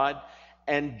up to God.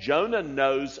 And Jonah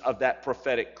knows of that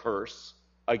prophetic curse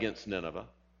against Nineveh.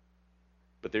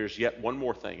 But there's yet one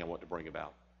more thing I want to bring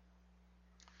about.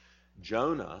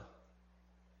 Jonah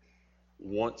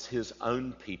wants his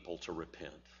own people to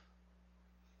repent.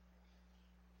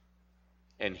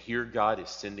 And here God is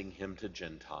sending him to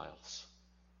Gentiles.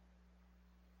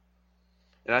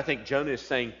 And I think Jonah is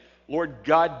saying, Lord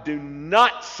God, do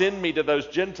not send me to those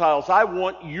Gentiles. I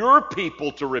want your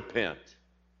people to repent.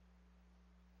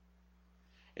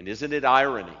 And isn't it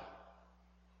irony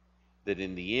that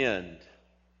in the end,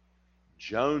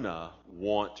 Jonah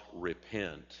won't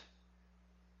repent,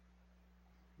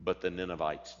 but the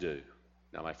Ninevites do.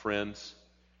 Now, my friends,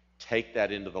 take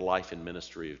that into the life and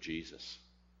ministry of Jesus.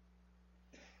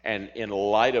 And in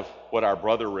light of what our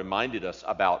brother reminded us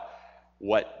about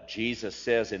what Jesus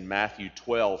says in Matthew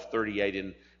 12:38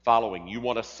 and following, you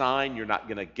want a sign, you're not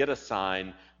going to get a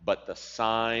sign, but the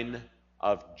sign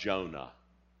of Jonah.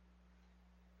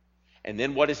 And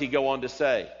then what does he go on to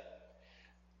say?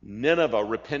 Nineveh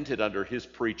repented under his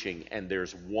preaching, and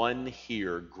there's one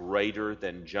here greater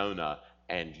than Jonah,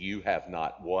 and you have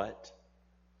not what?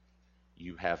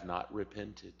 You have not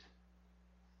repented.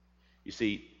 You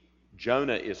see,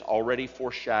 Jonah is already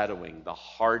foreshadowing the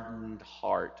hardened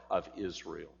heart of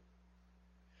Israel,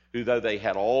 who, though they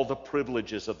had all the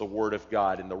privileges of the Word of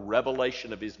God and the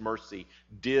revelation of His mercy,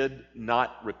 did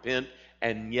not repent.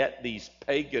 And yet these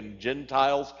pagan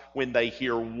Gentiles, when they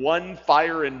hear one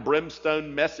fire and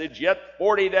brimstone message, yet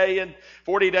 40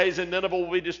 days and Nineveh will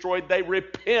be destroyed, they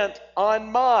repent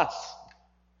en masse.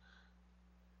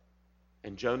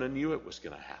 And Jonah knew it was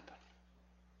going to happen.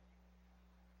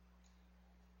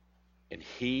 And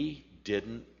he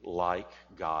didn't like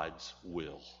God's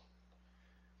will.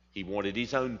 He wanted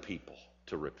his own people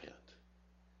to repent,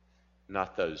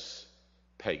 not those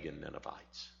pagan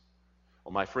Ninevites.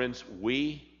 Well, my friends,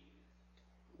 we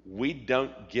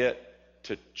don't get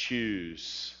to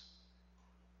choose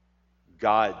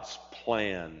God's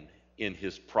plan in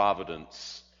His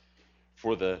providence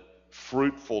for the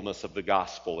fruitfulness of the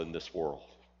gospel in this world.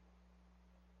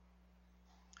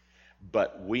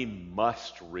 But we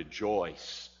must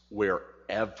rejoice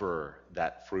wherever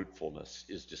that fruitfulness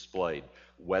is displayed,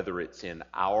 whether it's in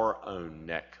our own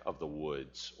neck of the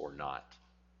woods or not.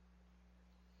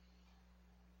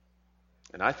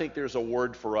 And I think there's a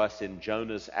word for us in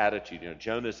Jonah's attitude. You know,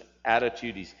 Jonah's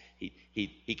attitude,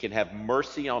 he can have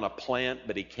mercy on a plant,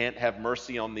 but he can't have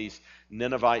mercy on these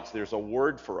Ninevites. There's a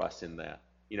word for us in that.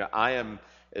 You know, I am,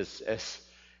 as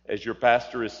your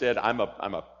pastor has said, I'm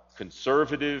a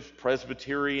conservative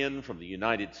Presbyterian from the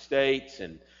United States,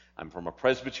 and I'm from a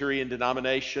Presbyterian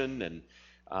denomination, and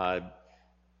I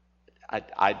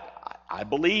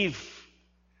believe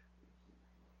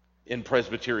in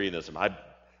Presbyterianism. I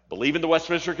believe in the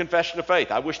Westminster Confession of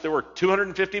Faith. I wish there were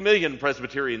 250 million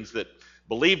Presbyterians that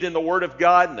believed in the Word of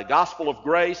God and the gospel of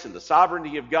grace and the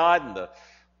sovereignty of God and the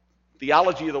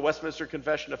theology of the Westminster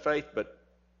Confession of Faith. But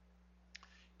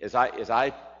as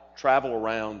I travel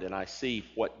around and I see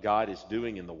what God is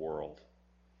doing in the world,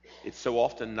 it's so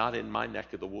often not in my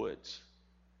neck of the woods.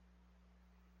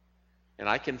 And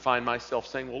I can find myself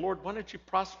saying, well, Lord, why don't you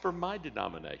prosper my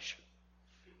denomination?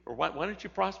 Or why don't you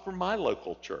prosper my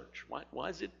local church? Why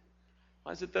is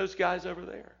it those guys over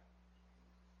there?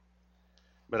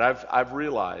 But I've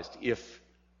realized if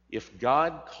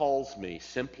God calls me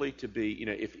simply to be, you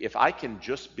know, if I can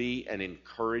just be an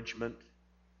encouragement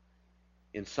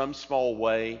in some small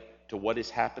way to what is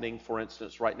happening, for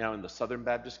instance, right now in the Southern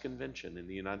Baptist Convention in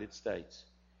the United States,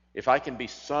 if I can be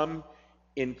some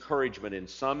encouragement in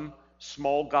some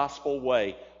small gospel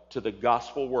way to the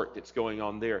gospel work that's going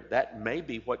on there, that may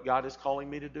be what God is calling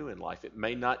me to do in life. It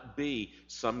may not be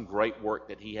some great work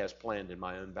that He has planned in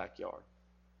my own backyard.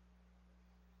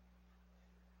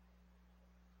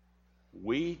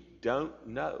 We don't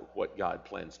know what God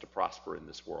plans to prosper in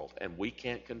this world, and we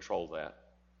can't control that.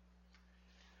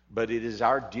 But it is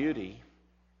our duty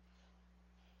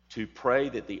to pray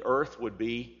that the earth would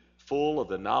be full of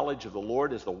the knowledge of the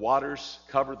Lord as the waters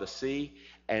cover the sea.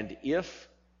 And if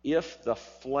the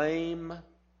flame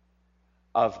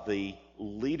of the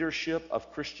leadership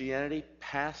of Christianity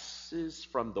passes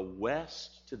from the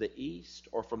west to the east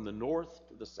or from the north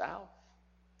to the south,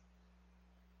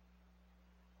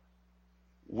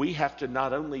 we have to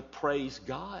not only praise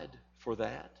God for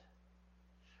that,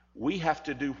 we have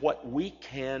to do what we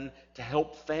can to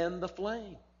help fan the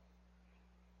flame.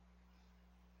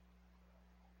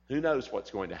 Who knows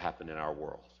what's going to happen in our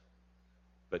world?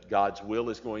 But God's will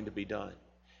is going to be done.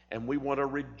 And we want to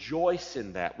rejoice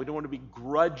in that. We don't want to be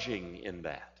grudging in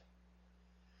that.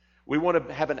 We want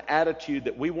to have an attitude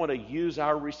that we want to use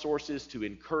our resources to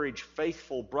encourage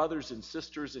faithful brothers and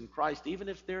sisters in Christ, even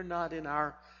if they're not in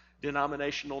our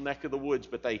denominational neck of the woods,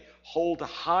 but they hold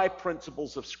high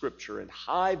principles of Scripture and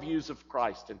high views of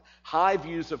Christ and high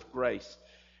views of grace,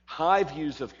 high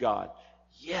views of God.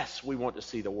 Yes, we want to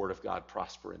see the Word of God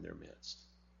prosper in their midst.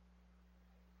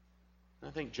 And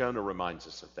I think Jonah reminds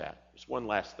us of that. There's one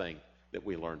last thing that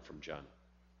we learn from Jonah,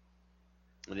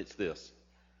 and it's this.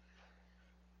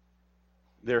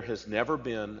 There has never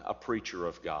been a preacher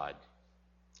of God,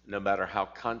 no matter how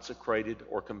consecrated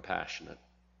or compassionate,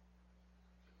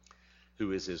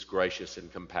 who is as gracious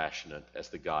and compassionate as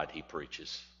the God he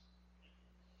preaches.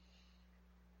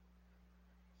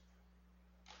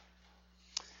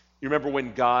 You remember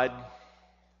when God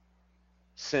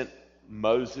sent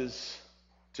Moses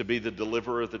to be the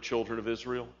deliverer of the children of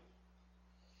Israel?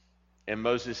 And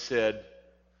Moses said,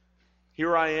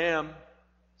 "Here I am,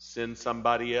 send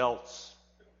somebody else."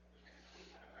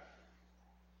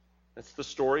 That's the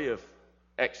story of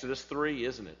Exodus 3,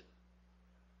 isn't it?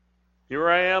 Here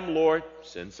I am, Lord.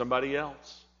 Send somebody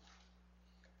else.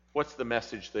 What's the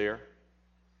message there?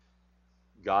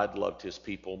 God loved his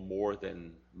people more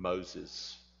than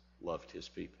Moses loved his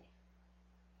people.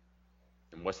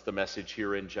 And what's the message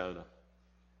here in Jonah?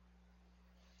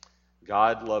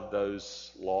 God loved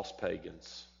those lost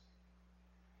pagans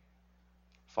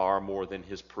far more than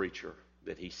his preacher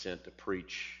that he sent to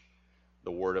preach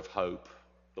the word of hope,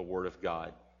 the word of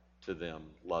God to them,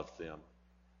 loved them.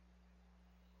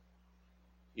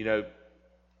 You know,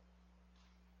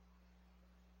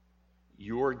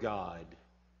 your God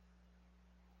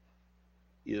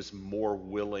is more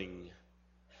willing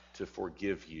to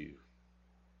forgive you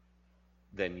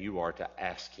than you are to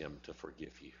ask him to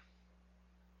forgive you.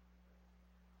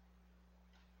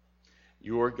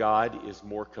 Your God is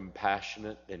more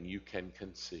compassionate than you can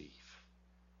conceive.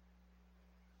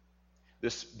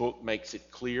 This book makes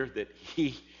it clear that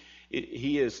he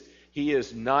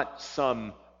is not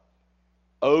some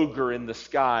ogre in the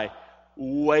sky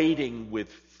waiting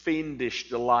with fiendish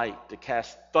delight to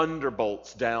cast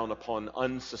thunderbolts down upon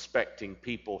unsuspecting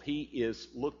people. He is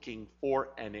looking for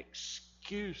an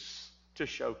excuse to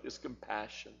show his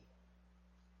compassion.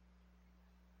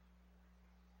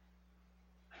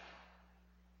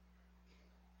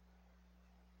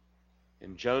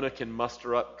 And Jonah can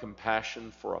muster up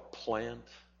compassion for a plant,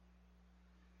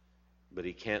 but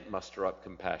he can't muster up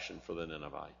compassion for the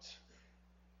Ninevites.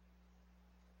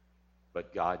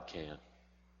 But God can.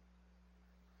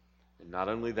 And not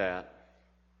only that,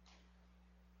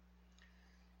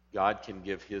 God can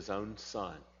give his own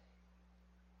son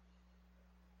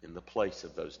in the place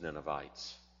of those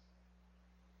Ninevites.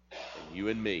 And you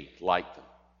and me, like them,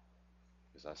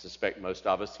 because I suspect most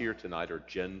of us here tonight are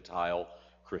Gentile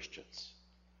Christians.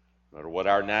 No matter what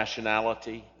our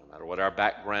nationality, no matter what our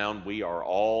background, we are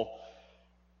all,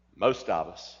 most of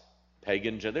us,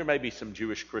 pagan. There may be some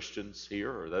Jewish Christians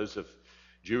here or those of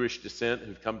Jewish descent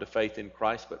who've come to faith in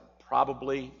Christ, but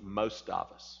probably most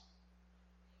of us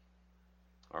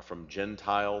are from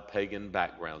Gentile, pagan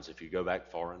backgrounds if you go back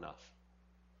far enough.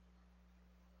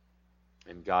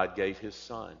 And God gave his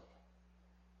son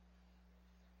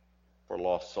for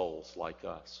lost souls like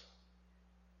us.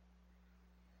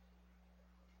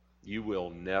 You will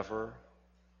never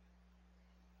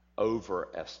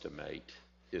overestimate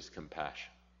his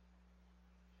compassion.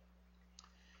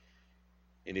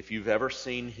 And if you've ever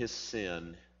seen his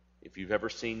sin, if you've ever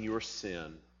seen your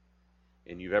sin,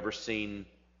 and you've ever seen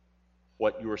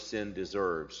what your sin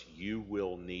deserves, you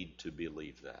will need to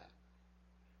believe that.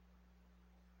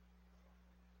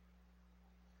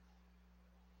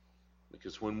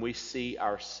 Because when we see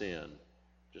our sin,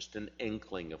 just an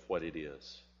inkling of what it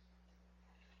is,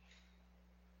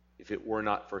 if it were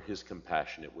not for his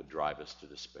compassion, it would drive us to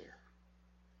despair.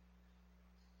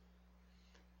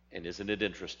 And isn't it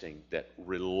interesting that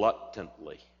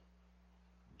reluctantly,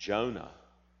 Jonah,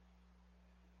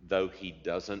 though he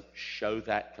doesn't show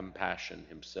that compassion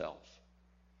himself,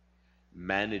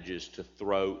 manages to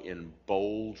throw in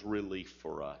bold relief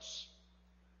for us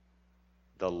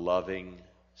the loving,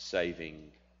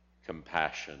 saving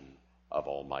compassion of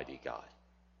Almighty God.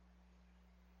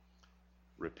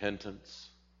 Repentance,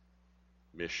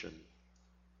 mission,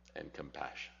 and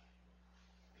compassion.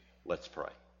 Let's pray.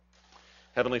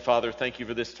 Heavenly Father, thank you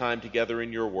for this time together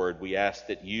in your word. We ask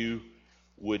that you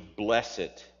would bless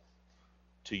it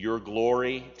to your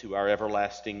glory, to our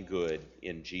everlasting good.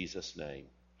 In Jesus' name,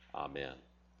 amen.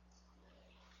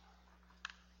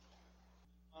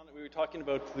 We were talking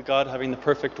about the God having the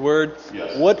perfect word.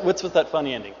 Yes. What's with that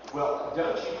funny ending? Well,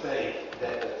 don't you think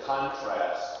that the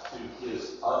contrast to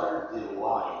his utter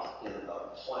delight in the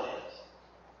plant,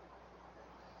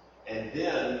 and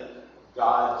then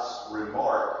God's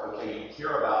remark, okay, you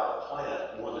care about the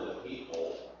plant more than the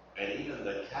people and even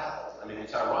the cattle. I mean,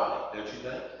 it's ironic, don't you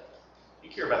think? You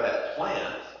care about that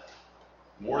plant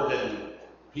more than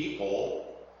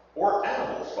people or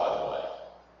animals, by the way.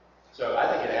 So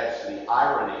I think it adds to the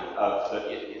irony of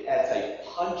it adds a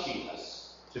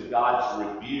punchiness to God's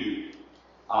rebuke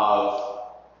of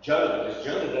Jonah, because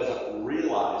Jonah doesn't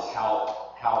realize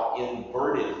how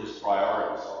inverted his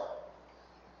priorities are.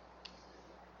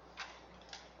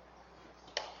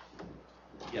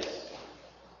 Yes.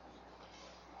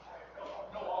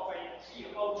 I know of a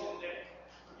theologian that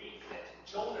believes that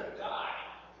Jonah died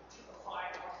to typify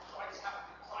what Christ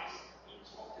happened to Christ. He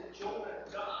taught that Jonah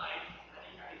died and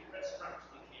he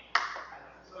resurrected again. And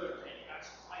the third day,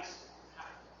 that's Christ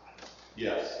happened to Christ.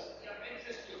 Yes. You have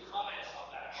interesting comments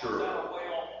on that. Sure. Is that a way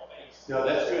off base? No,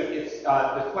 that's good. It's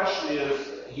the question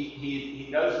is, he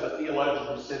knows of a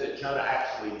theologian who said that Jonah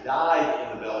actually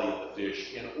died in the belly of the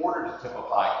fish in order to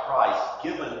typify Christ,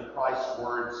 given Christ's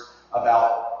words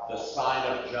about the sign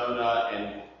of Jonah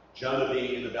and Jonah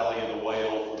being in the belly of the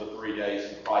whale for the 3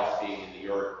 days and Christ being in the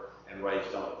earth and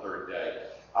raised on the third day.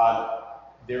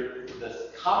 The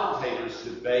commentators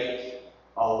debate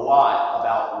a lot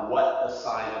about what the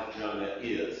sign of Jonah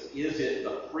is. Is it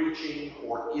the preaching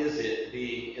or is it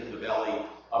being in the belly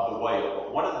of the whale?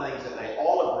 But one of the things that they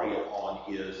all agree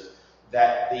upon is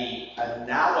that the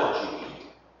analogy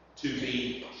to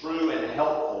be true and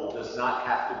helpful does not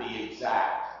have to be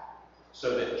exact,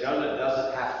 so that Jonah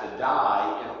doesn't have to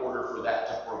die in order for that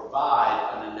to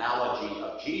provide an analogy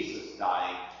of Jesus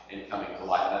dying and coming to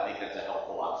life. And I think that's a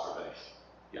helpful observation.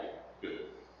 Yeah, good.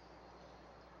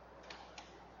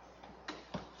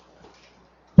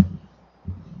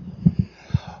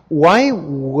 Why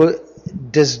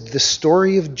does the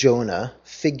story of Jonah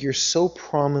figure so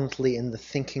prominently in the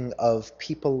thinking of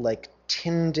people like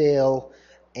Tyndale,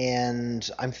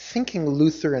 and I'm thinking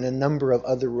Luther and a number of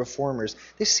other reformers?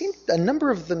 A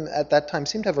number of them at that time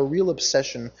seemed to have a real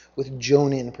obsession with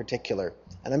Jonah in particular.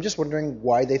 And I'm just wondering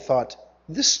why they thought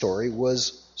this story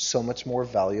was so much more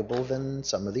valuable than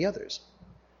some of the others.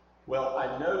 Well,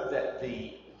 I know that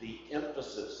the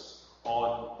emphasis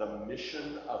on the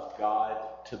mission of God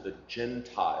to the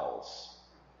Gentiles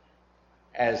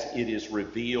as it is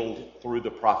revealed through the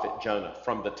prophet Jonah.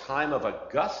 From the time of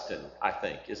Augustine, I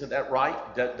think. Isn't that right?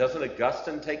 Doesn't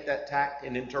Augustine take that tack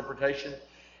in interpretation?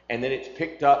 And then it's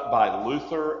picked up by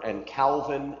Luther and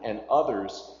Calvin and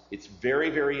others. It's very,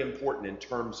 very important in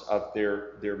terms of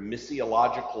their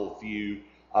missiological view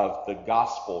of the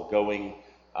gospel going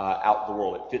out in the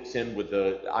world. It fits in with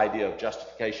the idea of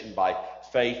justification by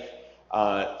faith,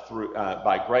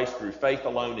 by grace through faith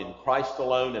alone, in Christ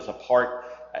alone, as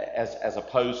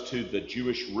opposed to the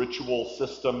Jewish ritual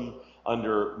system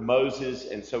under Moses.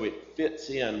 And so it fits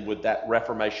in with that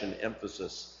Reformation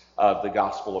emphasis of the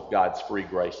gospel of God's free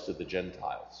grace to the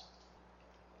Gentiles.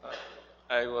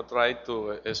 I will try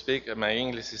to speak. My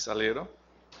English is a little,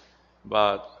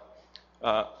 but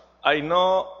I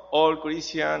know all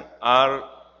Christians are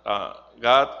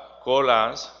God call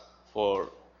us for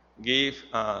give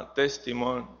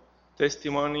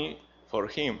testimony for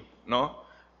Him. No.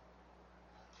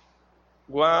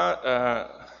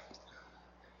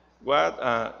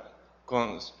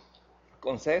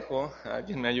 Consejo,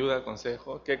 ¿alguien me ayuda?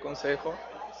 Consejo, ¿qué consejo?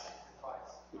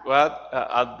 What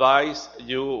advice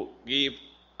you give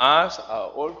us,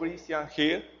 all Christians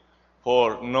here,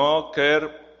 for no care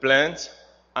plans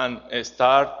and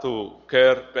start to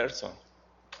care person?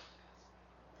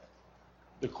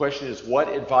 The question is, what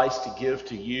advice to give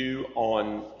to you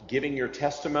on giving your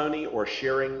testimony or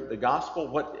sharing the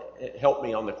gospel? Help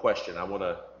me on the question. I want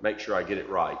to make sure I get it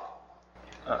right.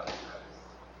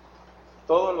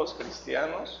 Todos los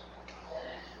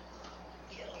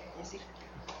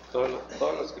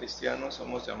cristianos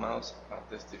somos llamados a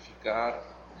testificar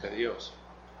de Dios,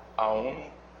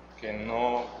 aun que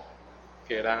no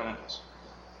queramos.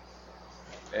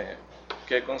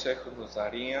 ¿Qué consejos nos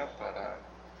daría para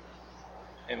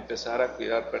empezar a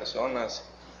cuidar personas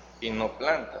y no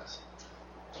plantas?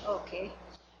 Okay.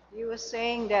 You were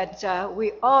saying that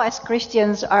we all as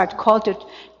Christians are called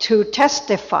to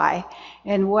testify.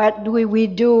 And what do we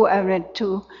do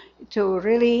to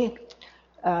really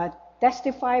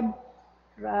testify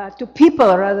to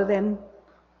people rather than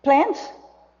plants?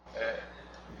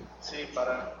 Sí,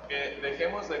 para que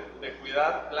dejemos de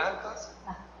cuidar plantas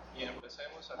y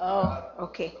empecemos a cuidar. Oh,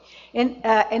 okay. And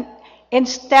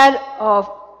instead of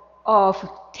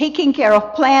taking care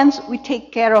of plants, we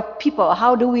take care of people.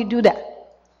 How do we do that?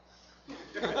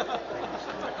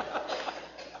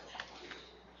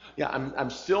 Yeah, I'm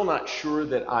still not sure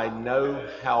that I know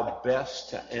how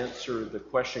best to answer the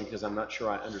question because I'm not sure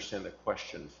I understand the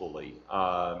question fully.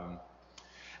 I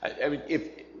mean,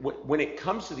 when it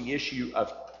comes to the issue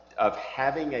of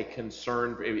having a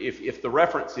concern, if the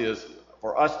reference is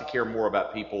for us to care more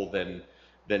about people than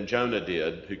Jonah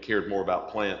did, who cared more about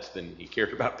plants than he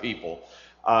cared about people,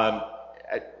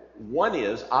 one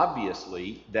is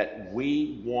obviously that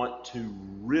we want to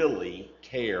really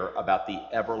care about the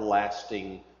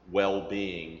everlasting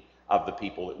well-being of the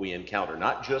people that we encounter,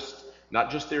 not just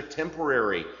their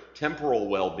temporal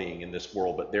well-being in this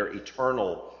world, but their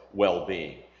eternal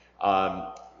well-being.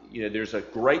 There's a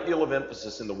great deal of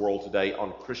emphasis in the world today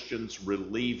on Christians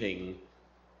relieving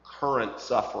current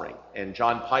suffering. And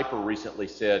John Piper recently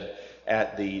said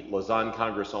at the Lausanne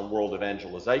Congress on World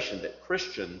Evangelization that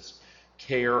Christians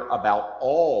care about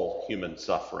all human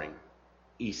suffering,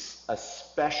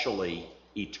 especially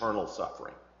eternal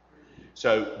suffering.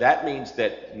 So that means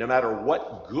that no matter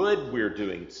what good we're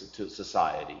doing to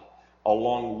society,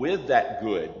 along with that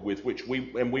good with which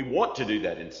we want to do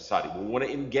that in society. We want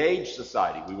to engage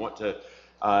society. We want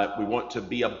to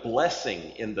be a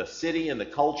blessing in the city and the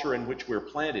culture in which we're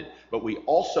planted, but we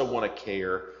also want to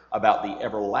care about the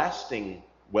everlasting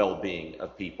well-being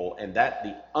of people, and that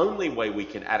the only way we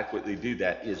can adequately do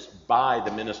that is by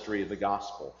the ministry of the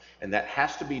gospel, and that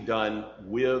has to be done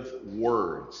with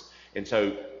words. And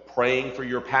so praying for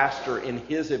your pastor in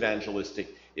his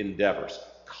evangelistic endeavors,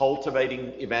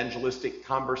 cultivating evangelistic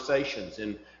conversations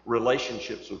in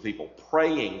relationships with people,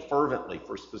 praying fervently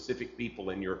for specific people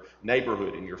in your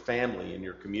neighborhood, in your family, in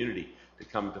your community to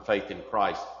come to faith in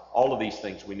Christ. All of these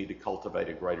things, we need to cultivate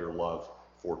a greater love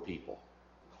for people.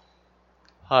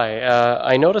 Hi,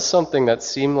 I noticed something that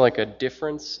seemed like a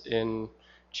difference in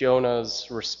Jonah's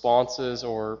responses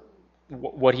or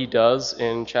what he does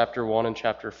in chapter 1 and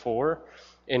chapter 4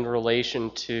 in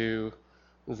relation to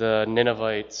the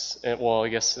Ninevites, well, I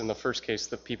guess in the first case,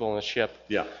 the people in the ship,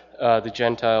 the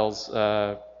Gentiles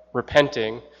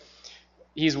repenting.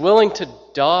 He's willing to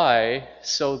die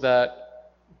so that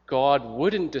God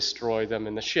wouldn't destroy them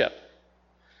in the ship.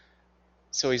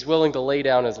 So he's willing to lay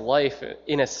down his life,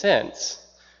 in a sense,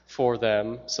 for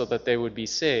them so that they would be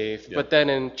saved. Yeah. But then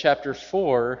in chapter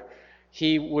 4,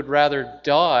 he would rather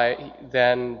die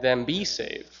than be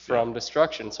saved from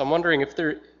destruction. So I'm wondering if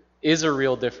there is a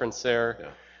real difference there. Yeah.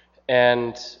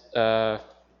 And,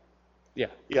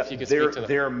 if you could speak to that.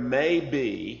 There may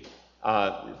be,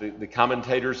 the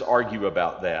commentators argue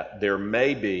about that. There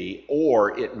may be,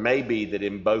 or it may be that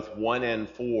in both 1 and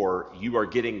 4, you are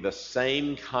getting the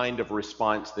same kind of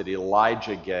response that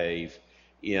Elijah gave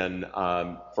in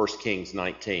 1 Kings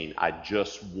 19. I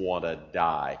just want to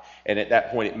die. And at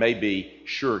that point, it may be,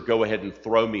 sure, go ahead and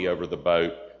throw me over the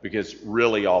boat, because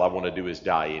really all I want to do is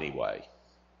die anyway.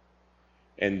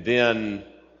 And then,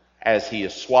 as he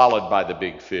is swallowed by the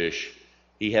big fish,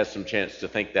 he has some chance to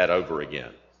think that over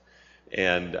again.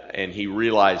 And he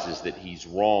realizes that he's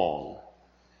wrong.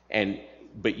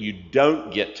 But you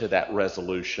don't get to that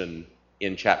resolution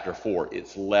in chapter 4.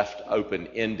 It's left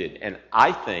open-ended. And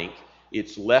I think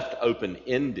it's left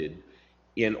open-ended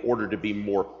in order to be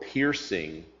more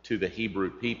piercing to the Hebrew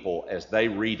people as they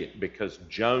read it, because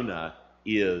Jonah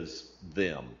is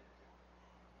them.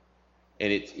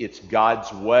 And it's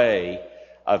God's way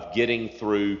of getting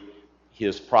through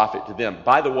his prophet to them.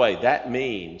 By the way, that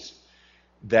means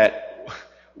that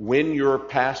when your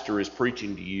pastor is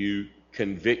preaching to you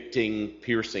convicting,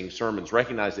 piercing sermons,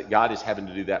 recognize that God is having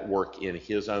to do that work in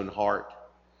his own heart.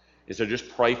 And so just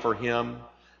pray for him,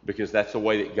 because that's the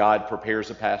way that God prepares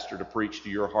a pastor to preach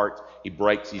to your heart. He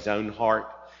breaks his own heart.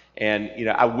 And,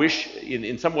 I wish,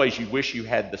 in some ways, you wish you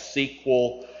had the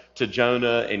sequel to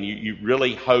Jonah, and you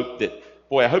really hope that,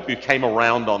 boy, I hope you came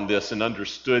around on this and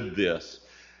understood this.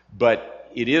 But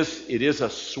it is a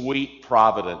sweet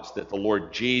providence that the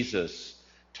Lord Jesus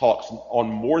talks on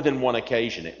more than one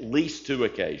occasion, at least 2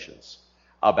 occasions,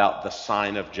 about the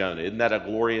sign of Jonah. Isn't that a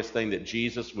glorious thing that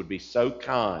Jesus would be so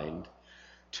kind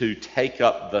to take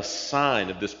up the sign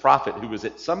of this prophet who was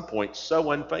at some point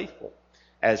so unfaithful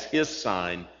as his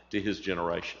sign to his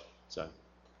generation? So,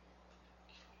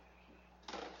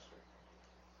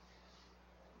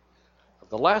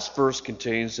 the last verse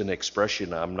contains an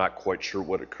expression I'm not quite sure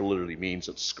what it literally means.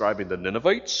 It's describing the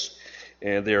Ninevites,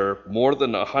 and there are more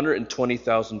than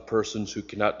 120,000 persons who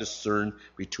cannot discern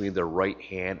between their right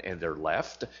hand and their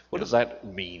left. What does that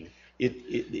mean?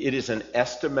 It is an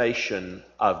estimation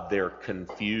of their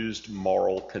confused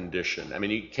moral condition. I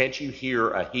mean, can't you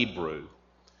hear a Hebrew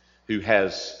who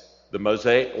has the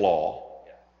Mosaic law,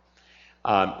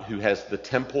 who has the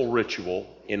temple ritual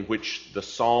in which the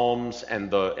Psalms and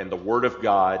the Word of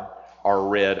God are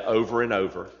read over and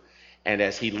over, and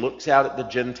as he looks out at the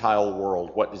Gentile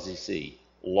world, what does he see?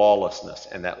 Lawlessness,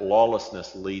 and that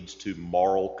lawlessness leads to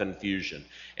moral confusion.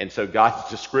 And so God's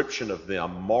description of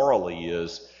them morally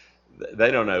is,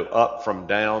 they don't know up from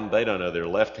down. They don't know their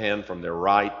left hand from their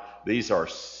right. These are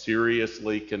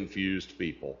seriously confused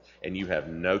people, and you have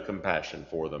no compassion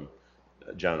for them.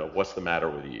 Jonah, what's the matter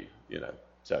with you?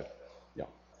 So, yeah.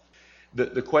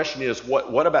 The question is,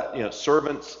 what about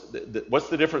servants? What's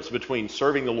the difference between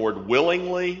serving the Lord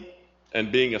willingly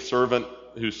and being a servant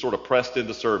who's sort of pressed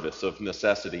into service of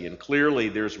necessity? And clearly,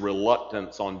 there's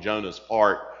reluctance on Jonah's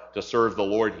part to serve the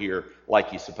Lord here like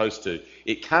he's supposed to.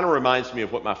 It kind of reminds me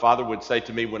of what my father would say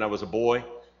to me when I was a boy.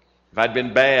 If I'd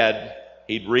been bad,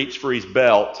 he'd reach for his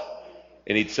belt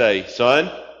and he'd say, "Son,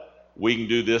 we can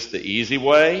do this the easy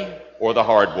way or the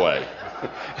hard way."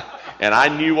 And I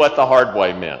knew what the hard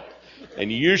way meant.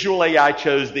 And usually I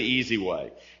chose the easy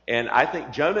way. And I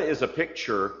think Jonah is a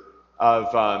picture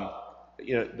of,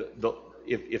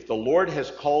 if the Lord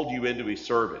has called you into his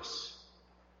service,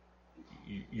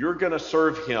 you're going to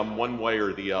serve him one way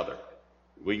or the other.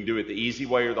 We can do it the easy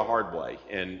way or the hard way.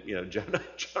 And, Jonah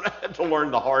had to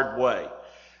learn the hard way.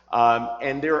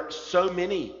 And there are so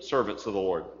many servants of the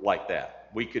Lord like that.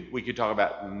 We could talk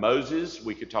about Moses.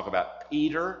 We could talk about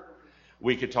Peter.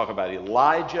 We could talk about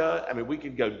Elijah. I mean, we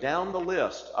could go down the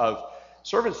list of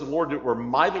servants of the Lord that were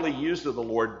mightily used of the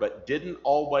Lord, but didn't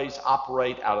always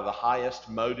operate out of the highest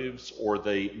motives or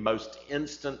the most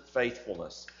instant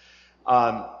faithfulness.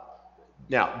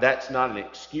 Now, that's not an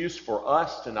excuse for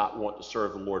us to not want to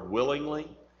serve the Lord willingly,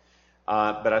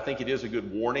 but I think it is a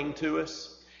good warning to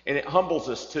us. And it humbles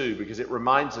us too, because it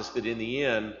reminds us that in the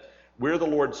end, we're the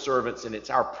Lord's servants, and it's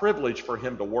our privilege for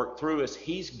him to work through us.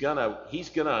 He's gonna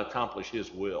accomplish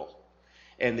his will.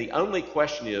 And the only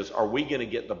question is, are we going to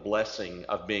get the blessing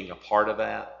of being a part of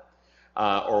that?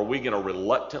 Or are we going to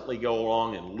reluctantly go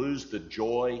along and lose the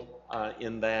joy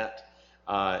in that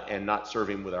and not serve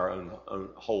him with our own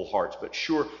whole hearts? But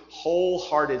sure,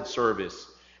 wholehearted service.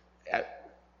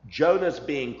 Jonah's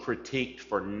being critiqued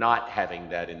for not having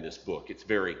that in this book. It's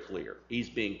very clear. He's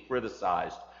being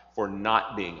criticized for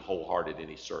not being wholehearted in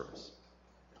his service.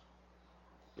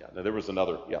 Yeah, now there was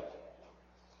another, yeah.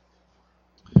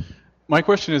 My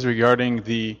question is regarding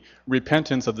the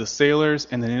repentance of the sailors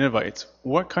and the Ninevites.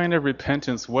 What kind of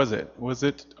repentance was it? Was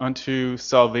it unto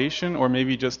salvation, or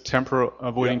maybe just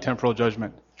avoiding temporal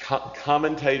judgment?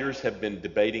 Commentators have been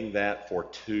debating that for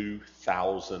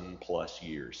 2,000 plus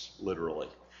years, literally.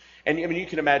 And I mean, you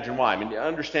can imagine why. I mean,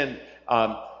 understand,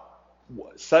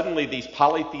 suddenly these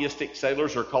polytheistic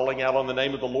sailors are calling out on the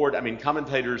name of the Lord. I mean,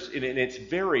 commentators, and it's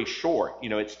very short.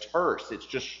 It's terse.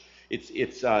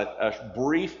 It's a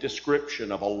brief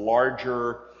description of a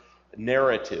larger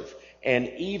narrative. And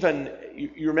even,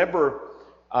 you remember,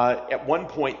 at one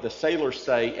point the sailors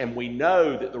say, and we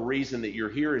know that the reason that you're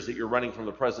here is that you're running from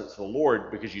the presence of the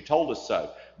Lord because you told us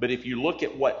so. But if you look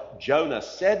at what Jonah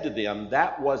said to them,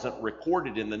 that wasn't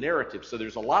recorded in the narrative. So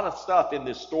there's a lot of stuff in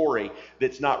this story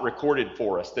that's not recorded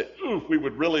for us that we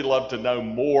would really love to know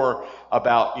more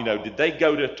about. Did they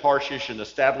go to Tarshish and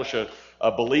establish a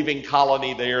believing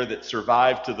colony there that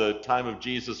survived to the time of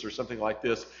Jesus or something like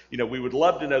this? We would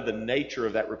love to know the nature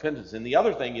of that repentance. And the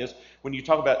other thing is, when you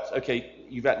talk about, okay,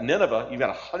 you've got Nineveh, you've got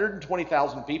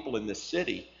 120,000 people in this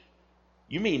city.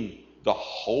 You mean the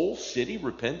whole city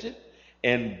repented?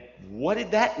 And what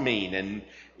did that mean? And,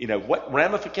 what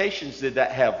ramifications did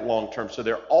that have long term? So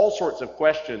there are all sorts of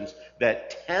questions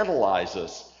that tantalize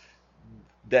us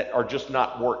that are just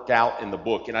not worked out in the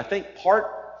book. And I think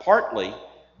partly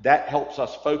that helps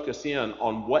us focus in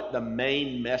on what the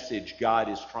main message God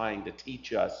is trying to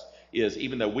teach us is.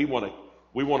 Even though we want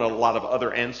a lot of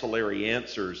other ancillary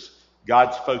answers,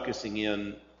 God's focusing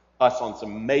in us on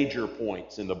some major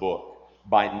points in the book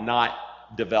by not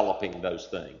developing those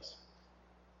things.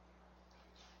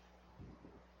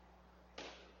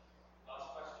 Last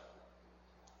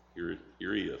question.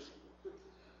 Here he is.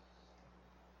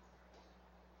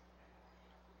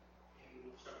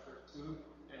 In chapter 2,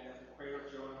 the prayer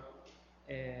of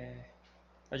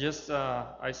Jonah,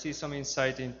 I see some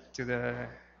insight into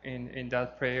in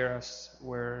that prayer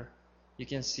where you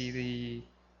can see the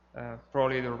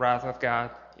probably the wrath of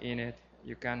God in it.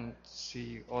 You can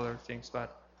see other things,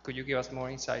 but could you give us more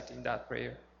insight in that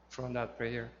prayer, from that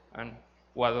prayer, and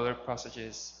what other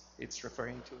passages it's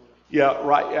referring to? Yeah,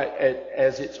 right.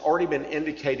 As it's already been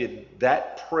indicated,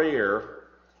 that prayer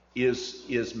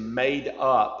is made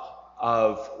up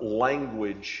of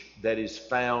language that is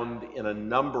found in a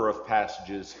number of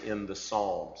passages in the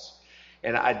Psalms.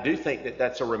 And I do think that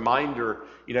that's a reminder.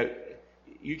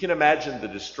 You can imagine the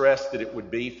distress that it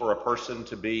would be for a person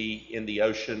to be in the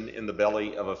ocean in the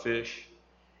belly of a fish.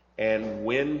 And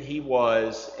when he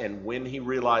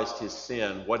realized his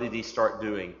sin, what did he start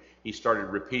doing? He started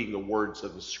repeating the words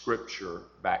of the scripture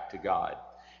back to God.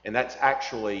 And that's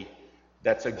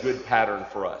a good pattern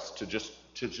for us to just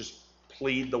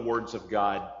plead the words of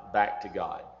God back to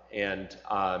God. And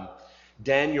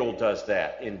Daniel does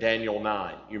that in Daniel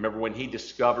 9. You remember when he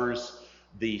discovers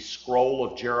the scroll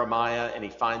of Jeremiah and he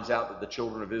finds out that the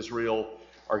children of Israel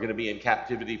are going to be in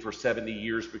captivity for 70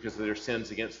 years because of their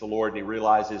sins against the Lord, and he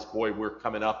realizes, boy, we're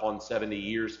coming up on 70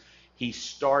 years. He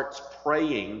starts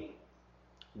praying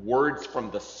words from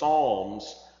the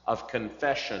Psalms of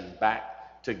confession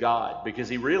back to God, because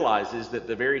he realizes that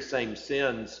the very same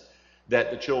sins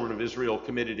that the children of Israel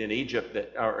committed in Egypt,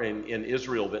 that are in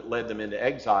Israel, that led them into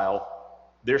exile,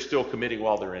 they're still committing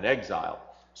while they're in exile.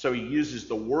 So he uses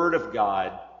the word of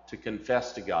God to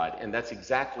confess to God, and that's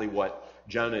exactly what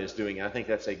Jonah is doing. And I think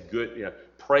that's a good,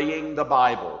 praying the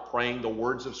Bible, praying the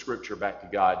words of Scripture back to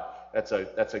God that's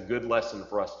a good lesson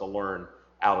for us to learn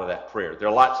out of that prayer. There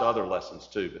are lots of other lessons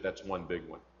too, but that's one big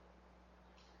one.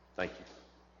 Thank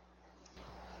you.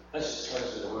 Let's just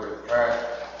close with a word of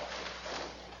prayer.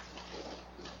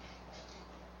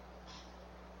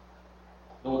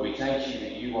 Lord, we thank you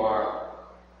that you are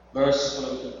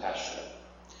merciful and compassionate,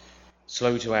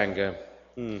 slow to anger,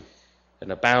 and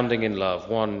abounding in love,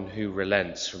 one who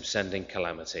relents from sending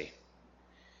calamity.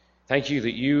 Thank you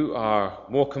that you are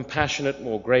more compassionate,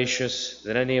 more gracious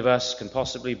than any of us can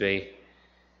possibly be.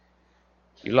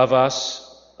 You love us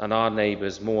and our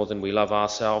neighbours more than we love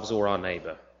ourselves or our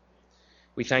neighbour.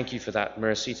 We thank you for that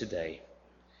mercy today.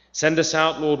 Send us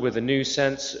out, Lord, with a new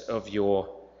sense of your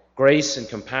grace and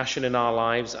compassion in our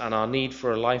lives and our need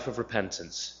for a life of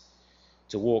repentance,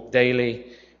 to walk daily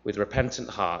with repentant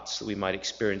hearts that we might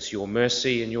experience your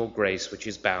mercy and your grace, which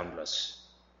is boundless.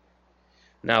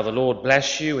 Now the Lord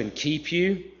bless you and keep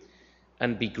you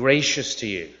and be gracious to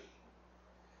you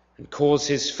and cause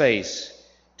his face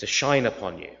to shine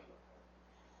upon you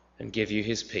and give you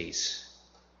his peace.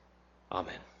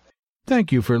 Amen.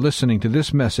 Thank you for listening to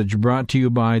this message brought to you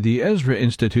by the Ezra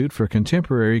Institute for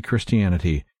Contemporary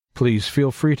Christianity. Please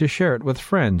feel free to share it with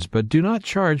friends, but do not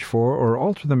charge for or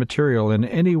alter the material in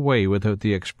any way without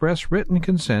the express written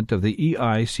consent of the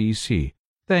EICC.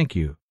 Thank you.